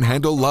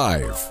Panhandle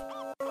Live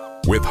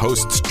with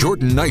hosts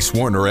Jordan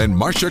Nicewarner and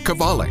Marcia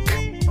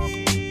Kavalik.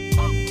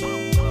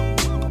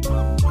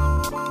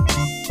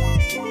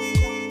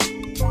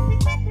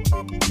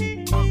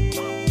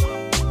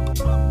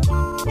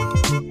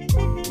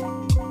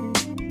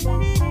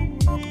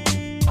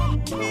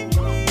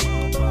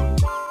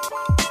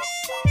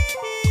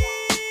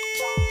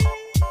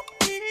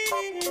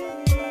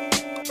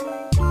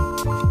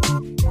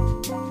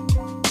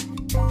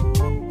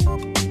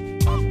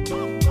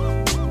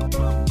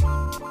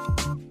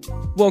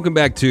 Welcome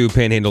back to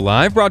Panhandle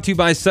Live, brought to you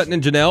by Sutton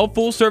and Janelle,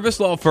 full-service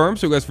law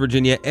firms in West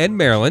Virginia and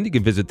Maryland. You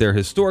can visit their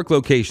historic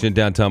location in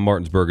downtown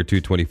Martinsburg at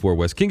 224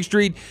 West King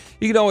Street.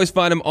 You can always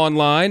find them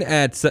online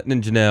at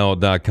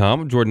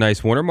suttonandjanelle.com. Jordan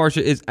Nicewarner.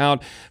 Marcia is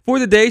out for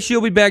the day.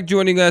 She'll be back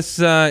joining us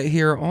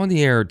here on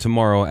the air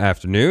tomorrow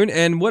afternoon.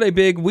 And what a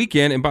big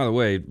weekend. And by the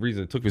way, the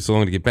reason it took me so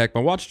long to get back,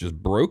 my watch just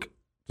broke.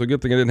 So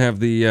good thing I didn't have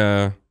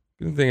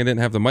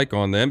the mic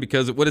on then,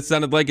 because it would have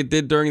sounded like it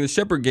did during the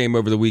Shepherd game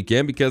over the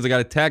weekend, because I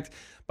got attacked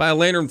by a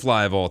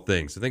lanternfly of all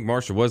things. I think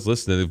Marcia was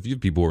listening. A few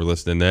people were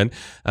listening then.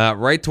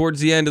 Right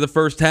towards the end of the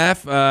first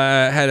half,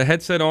 had a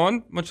headset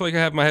on, much like I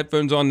have my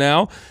headphones on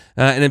now,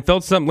 and then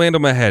felt something land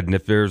on my head. And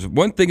if there's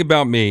one thing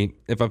about me,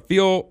 if I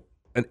feel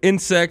an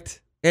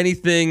insect,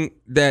 anything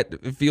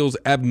that feels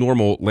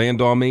abnormal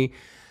land on me,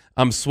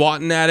 I'm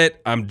swatting at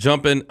it, I'm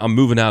jumping, I'm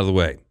moving out of the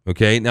way.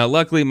 Okay. Now,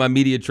 luckily, my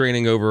media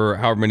training over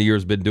however many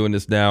years I've been doing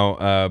this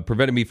now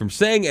prevented me from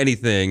saying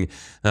anything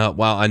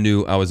while I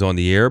knew I was on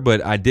the air.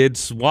 But I did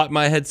swat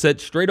my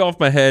headset straight off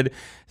my head,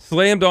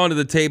 slammed onto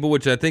the table,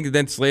 which I think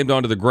then slammed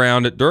onto the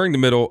ground during the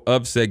middle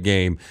of said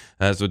game.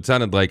 So it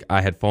sounded like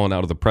I had fallen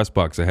out of the press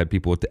box. I had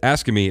people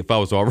asking me if I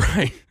was all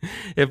right,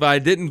 if I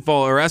didn't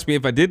fall, or ask me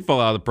if I did fall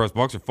out of the press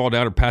box or fall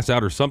down or pass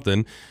out or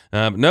something.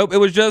 Nope, it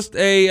was just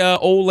a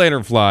old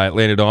lanternfly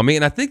landed on me.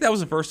 And I think that was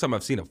the first time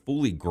I've seen a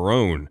fully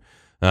grown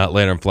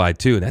lanternfly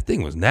too, and that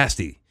thing was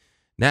nasty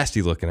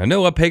looking. I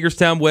know up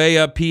Hagerstown way,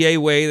 up PA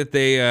way, that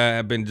they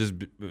have been just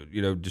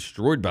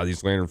destroyed by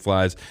these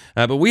lanternflies,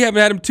 but we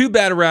haven't had them too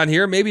bad around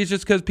here. Maybe it's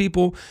just because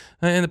people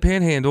in the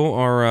Panhandle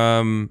are,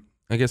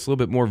 I guess, a little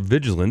bit more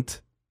vigilant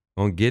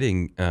on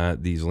getting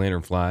these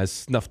lanternflies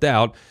snuffed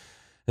out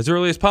as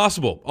early as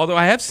possible. Although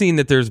I have seen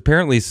that there's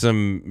apparently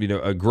some,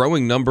 a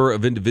growing number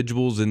of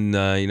individuals in,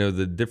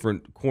 the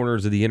different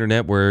corners of the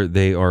internet where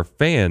they are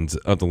fans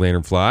of the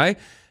lanternfly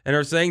and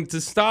are saying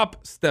to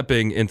stop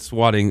stepping and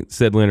swatting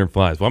said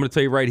lanternflies. Well, I'm going to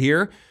tell you right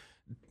here,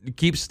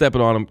 keep stepping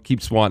on them,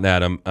 keep swatting at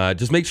them.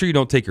 Just make sure you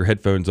don't take your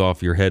headphones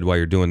off your head while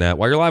you're doing that,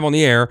 while you're live on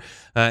the air,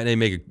 and they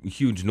make a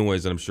huge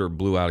noise that I'm sure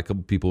blew out a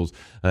couple people's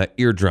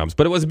eardrums.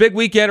 But it was a big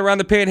weekend around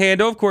the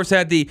Panhandle. Of course,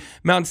 had the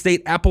Mountain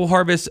State Apple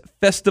Harvest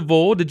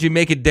Festival. Did you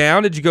make it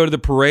down? Did you go to the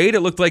parade? It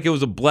looked like it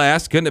was a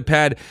blast. Couldn't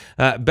have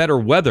had better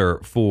weather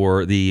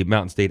for the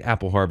Mountain State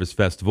Apple Harvest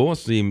Festival. I've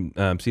seen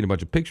a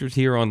bunch of pictures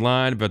here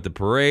online about the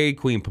parade.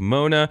 Queen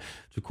Pomona,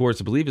 which of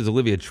course I believe is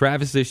Olivia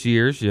Travis this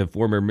year. She's a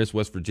former Miss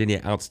West Virginia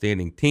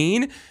Outstanding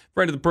Teen,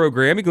 friend of the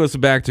program. You can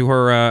listen back to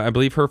her, I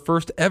believe, her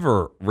first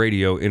ever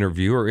radio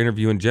interview, or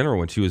interview in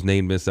general, when she was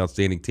named Miss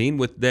Outstanding Teen,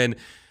 with then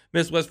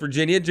Miss West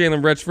Virginia,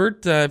 Jalen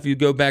Retchford. If you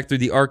go back through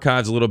the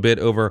archives a little bit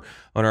over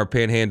on our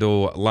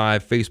Panhandle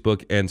Live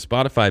Facebook and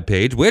Spotify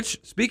page, which,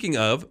 speaking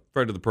of,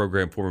 friend of the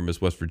program, former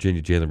Miss West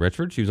Virginia, Jalen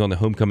Retchford, she was on the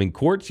homecoming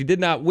court. She did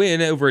not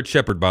win over at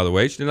Shepherd, by the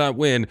way. She did not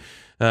win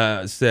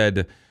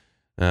said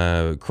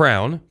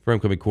crown for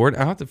homecoming court.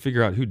 I'll have to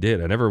figure out who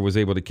did. I never was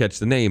able to catch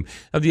the name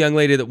of the young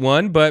lady that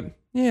won, but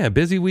yeah,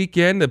 busy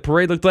weekend. The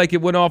parade looked like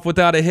it went off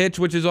without a hitch,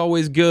 which is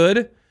always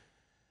good.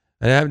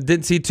 And I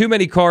didn't see too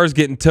many cars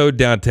getting towed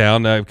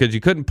downtown because you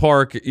couldn't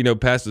park,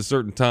 past a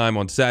certain time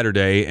on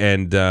Saturday.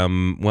 And,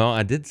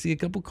 I did see a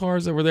couple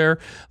cars that were there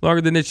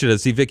longer than it should. I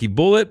see Vicky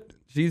Bullitt.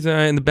 She's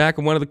in the back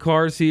of one of the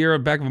cars here,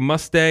 on the back of a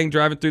Mustang,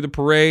 driving through the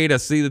parade. I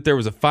see that there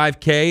was a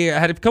 5K. I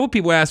had a couple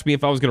people ask me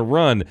if I was going to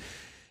run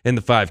in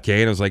the 5K,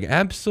 and I was like,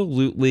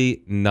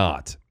 absolutely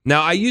not.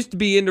 Now, I used to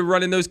be into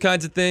running those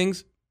kinds of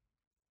things,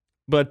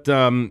 but,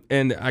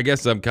 and I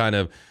guess I'm kind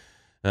of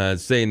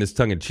saying this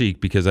tongue-in-cheek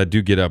because I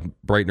do get up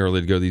bright and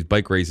early to go to these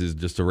bike races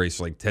just to race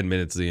for like 10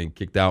 minutes and get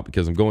kicked out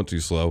because I'm going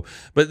too slow.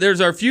 But there's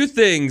a few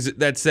things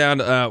that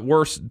sound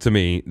worse to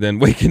me than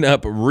waking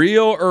up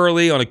real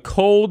early on a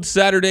cold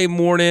Saturday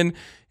morning,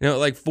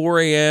 like 4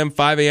 a.m.,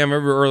 5 a.m.,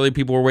 every early.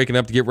 People were waking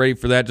up to get ready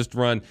for that, just to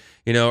run,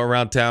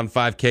 around town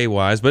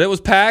 5K-wise. But it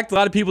was packed. A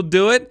lot of people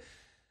do it.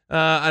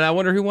 And I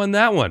wonder who won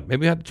that one.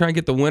 Maybe I have to try and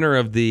get the winner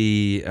of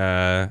the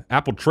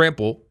Apple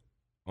Trample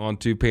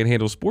onto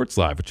Panhandle Sports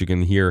Live, which you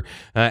can hear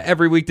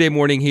every weekday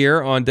morning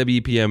here on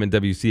WEPM and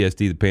WCST,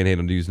 the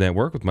Panhandle News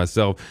Network, with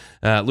myself,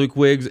 Luke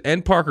Wiggs,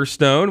 and Parker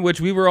Stone,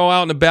 which we were all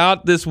out and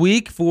about this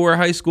week for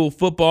high school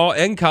football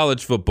and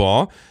college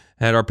football.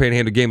 Had our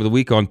Panhandle Game of the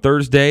Week on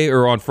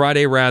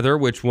Friday,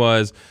 which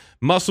was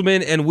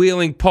Musselman and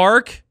Wheeling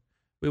Park.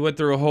 We went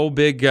through a whole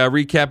big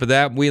recap of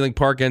that. Wheeling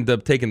Park ended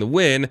up taking the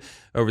win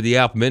over the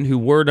Alphamen, who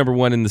were number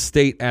one in the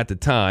state at the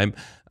time.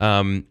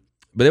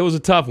 But it was a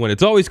tough one.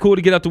 It's always cool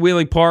to get up to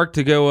Wheeling Park,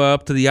 to go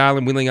up to the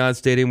Island, Wheeling Island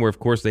Stadium, where, of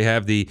course, they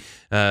have the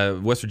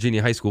West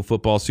Virginia High School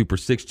Football Super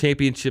 6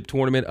 Championship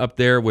Tournament up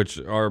there, which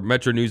are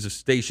Metro News of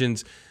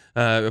stations,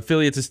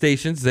 affiliates of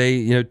stations.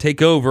 They,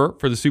 take over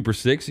for the Super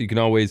 6. You can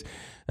always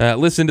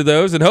listen to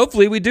those. And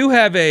hopefully we do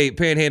have a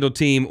Panhandle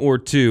team or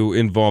two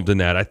involved in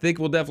that. I think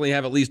we'll definitely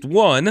have at least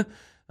one.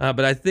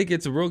 But I think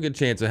it's a real good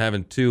chance of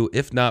having two,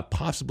 if not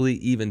possibly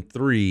even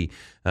three,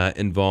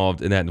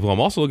 involved in that. Well, I'm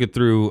also looking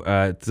through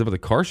some of the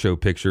car show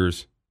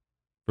pictures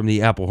from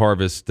the Apple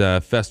Harvest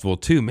Festival,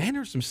 too. Man,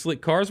 there's some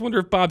slick cars. Wonder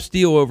if Bob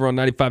Steele over on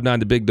 95.9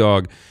 The Big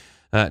Dog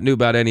knew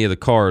about any of the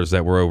cars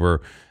that were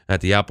over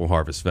at the Apple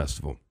Harvest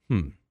Festival.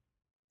 Be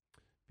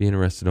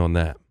interested on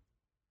that.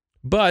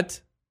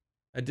 But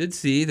I did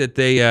see that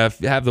they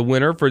have the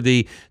winner for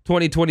the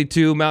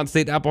 2022 Mountain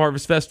State Apple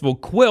Harvest Festival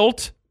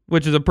quilt,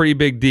 which is a pretty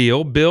big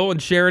deal. Bill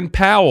and Sharon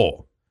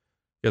Powell.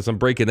 Guess I'm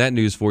breaking that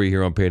news for you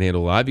here on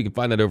Panhandle Live. You can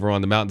find that over on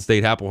the Mountain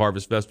State Apple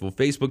Harvest Festival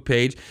Facebook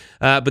page.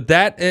 But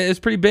that is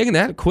pretty big, and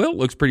that quilt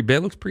looks pretty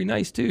big. Looks pretty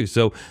nice, too.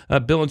 So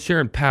Bill and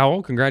Sharon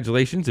Powell,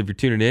 congratulations if you're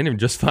tuning in and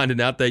just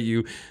finding out that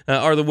you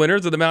are the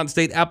winners of the Mountain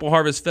State Apple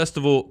Harvest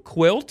Festival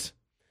quilt.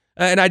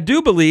 And I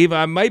do believe,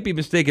 I might be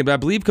mistaken, but I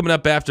believe coming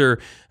up after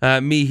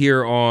me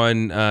here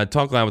on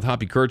Talk Line with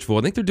Hoppy Kirchville,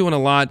 I think they're doing a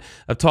lot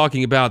of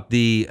talking about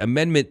the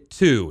Amendment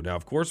 2. Now,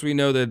 of course, we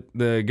know that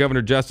the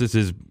Governor Justice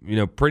is,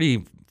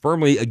 pretty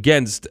firmly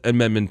against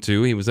Amendment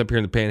 2. He was up here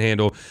in the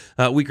Panhandle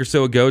a week or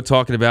so ago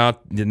talking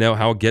about,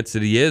 how it gets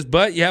that he is.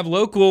 But you have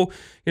local,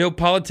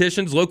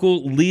 politicians,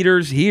 local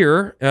leaders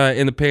here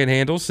in the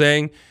Panhandle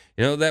saying,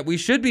 that we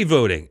should be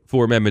voting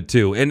for Amendment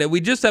 2. And we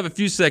just have a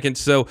few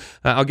seconds, so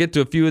I'll get to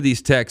a few of these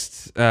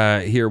texts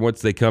here once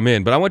they come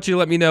in. But I want you to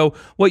let me know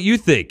what you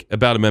think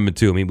about Amendment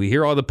 2. I mean, we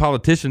hear all the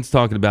politicians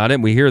talking about it,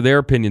 and we hear their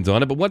opinions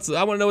on it, but I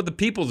want to know what the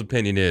people's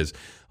opinion is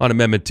on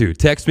Amendment 2.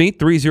 Text me,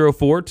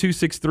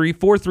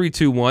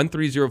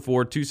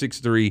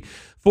 304-263-4321,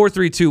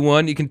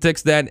 304-263-4321. You can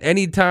text that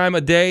any time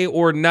of day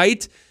or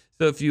night.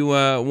 So if you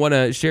want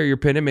to share your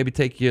opinion, maybe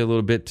take you a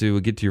little bit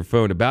to get to your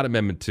phone about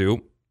Amendment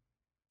 2,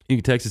 you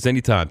can text us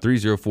anytime,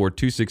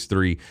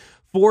 304-263-4321,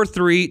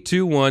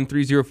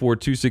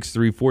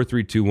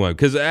 304-263-4321.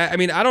 Because, I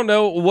don't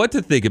know what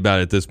to think about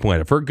it at this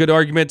point. I've heard good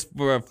arguments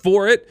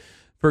for it,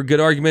 heard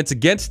good arguments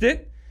against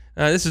it.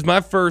 This is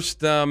my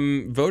first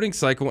voting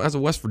cycle as a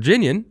West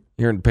Virginian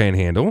here in the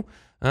Panhandle.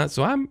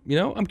 So I'm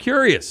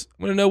curious.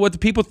 I want to know what the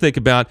people think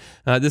about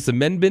this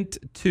Amendment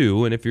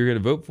 2, and if you're going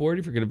to vote for it,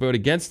 if you're going to vote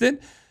against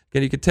it.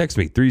 Again, you can text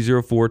me,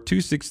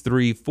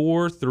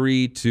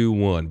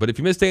 304-263-4321. But if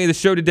you missed any of the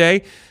show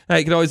today,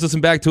 you can always listen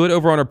back to it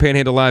over on our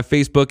Panhandle Live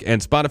Facebook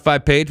and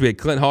Spotify page. We had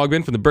Clint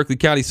Hogbin from the Berkeley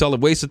County Solid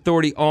Waste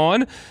Authority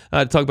on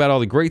to talk about all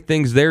the great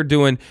things they're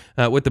doing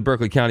with the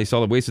Berkeley County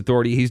Solid Waste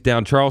Authority. He's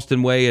down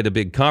Charleston way at a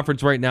big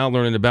conference right now,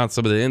 learning about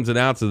some of the ins and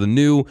outs of the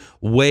new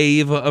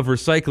wave of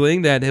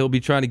recycling that he'll be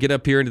trying to get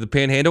up here into the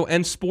Panhandle,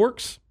 and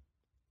sporks.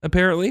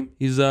 Apparently,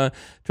 he's trying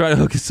to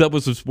hook us up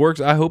with some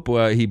sporks. I hope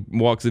he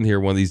walks in here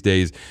one of these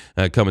days,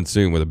 coming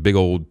soon, with a big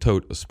old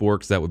tote of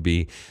sporks. That would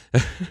be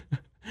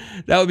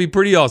that would be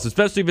pretty awesome,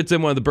 especially if it's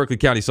in one of the Berkeley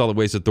County Solid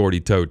Waste Authority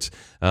totes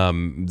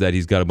that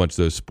he's got a bunch of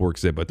those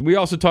sporks in. But we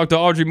also talked to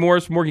Audrey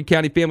Morris from Morgan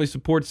County Family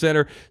Support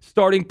Center,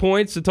 Starting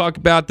Points, to talk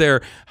about their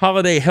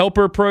holiday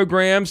helper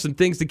programs, some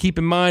things to keep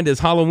in mind as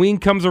Halloween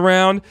comes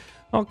around,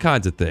 all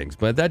kinds of things.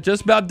 But that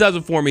just about does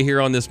it for me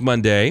here on this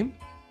Monday.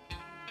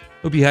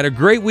 Hope you had a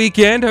great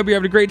weekend. Hope you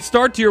had a great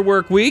start to your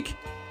work week.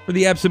 For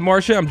the absent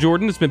Marcia, I'm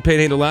Jordan. It's been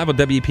Panhandle Live on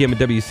WEPM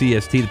and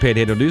WCST, the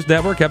Panhandle News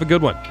Network. Have a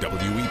good one.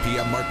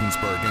 WEPM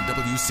Martinsburg and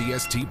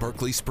WCST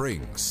Berkeley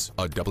Springs,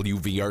 a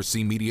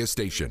WVRC media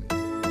station.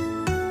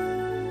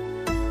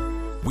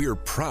 We're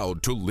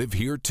proud to live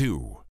here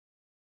too.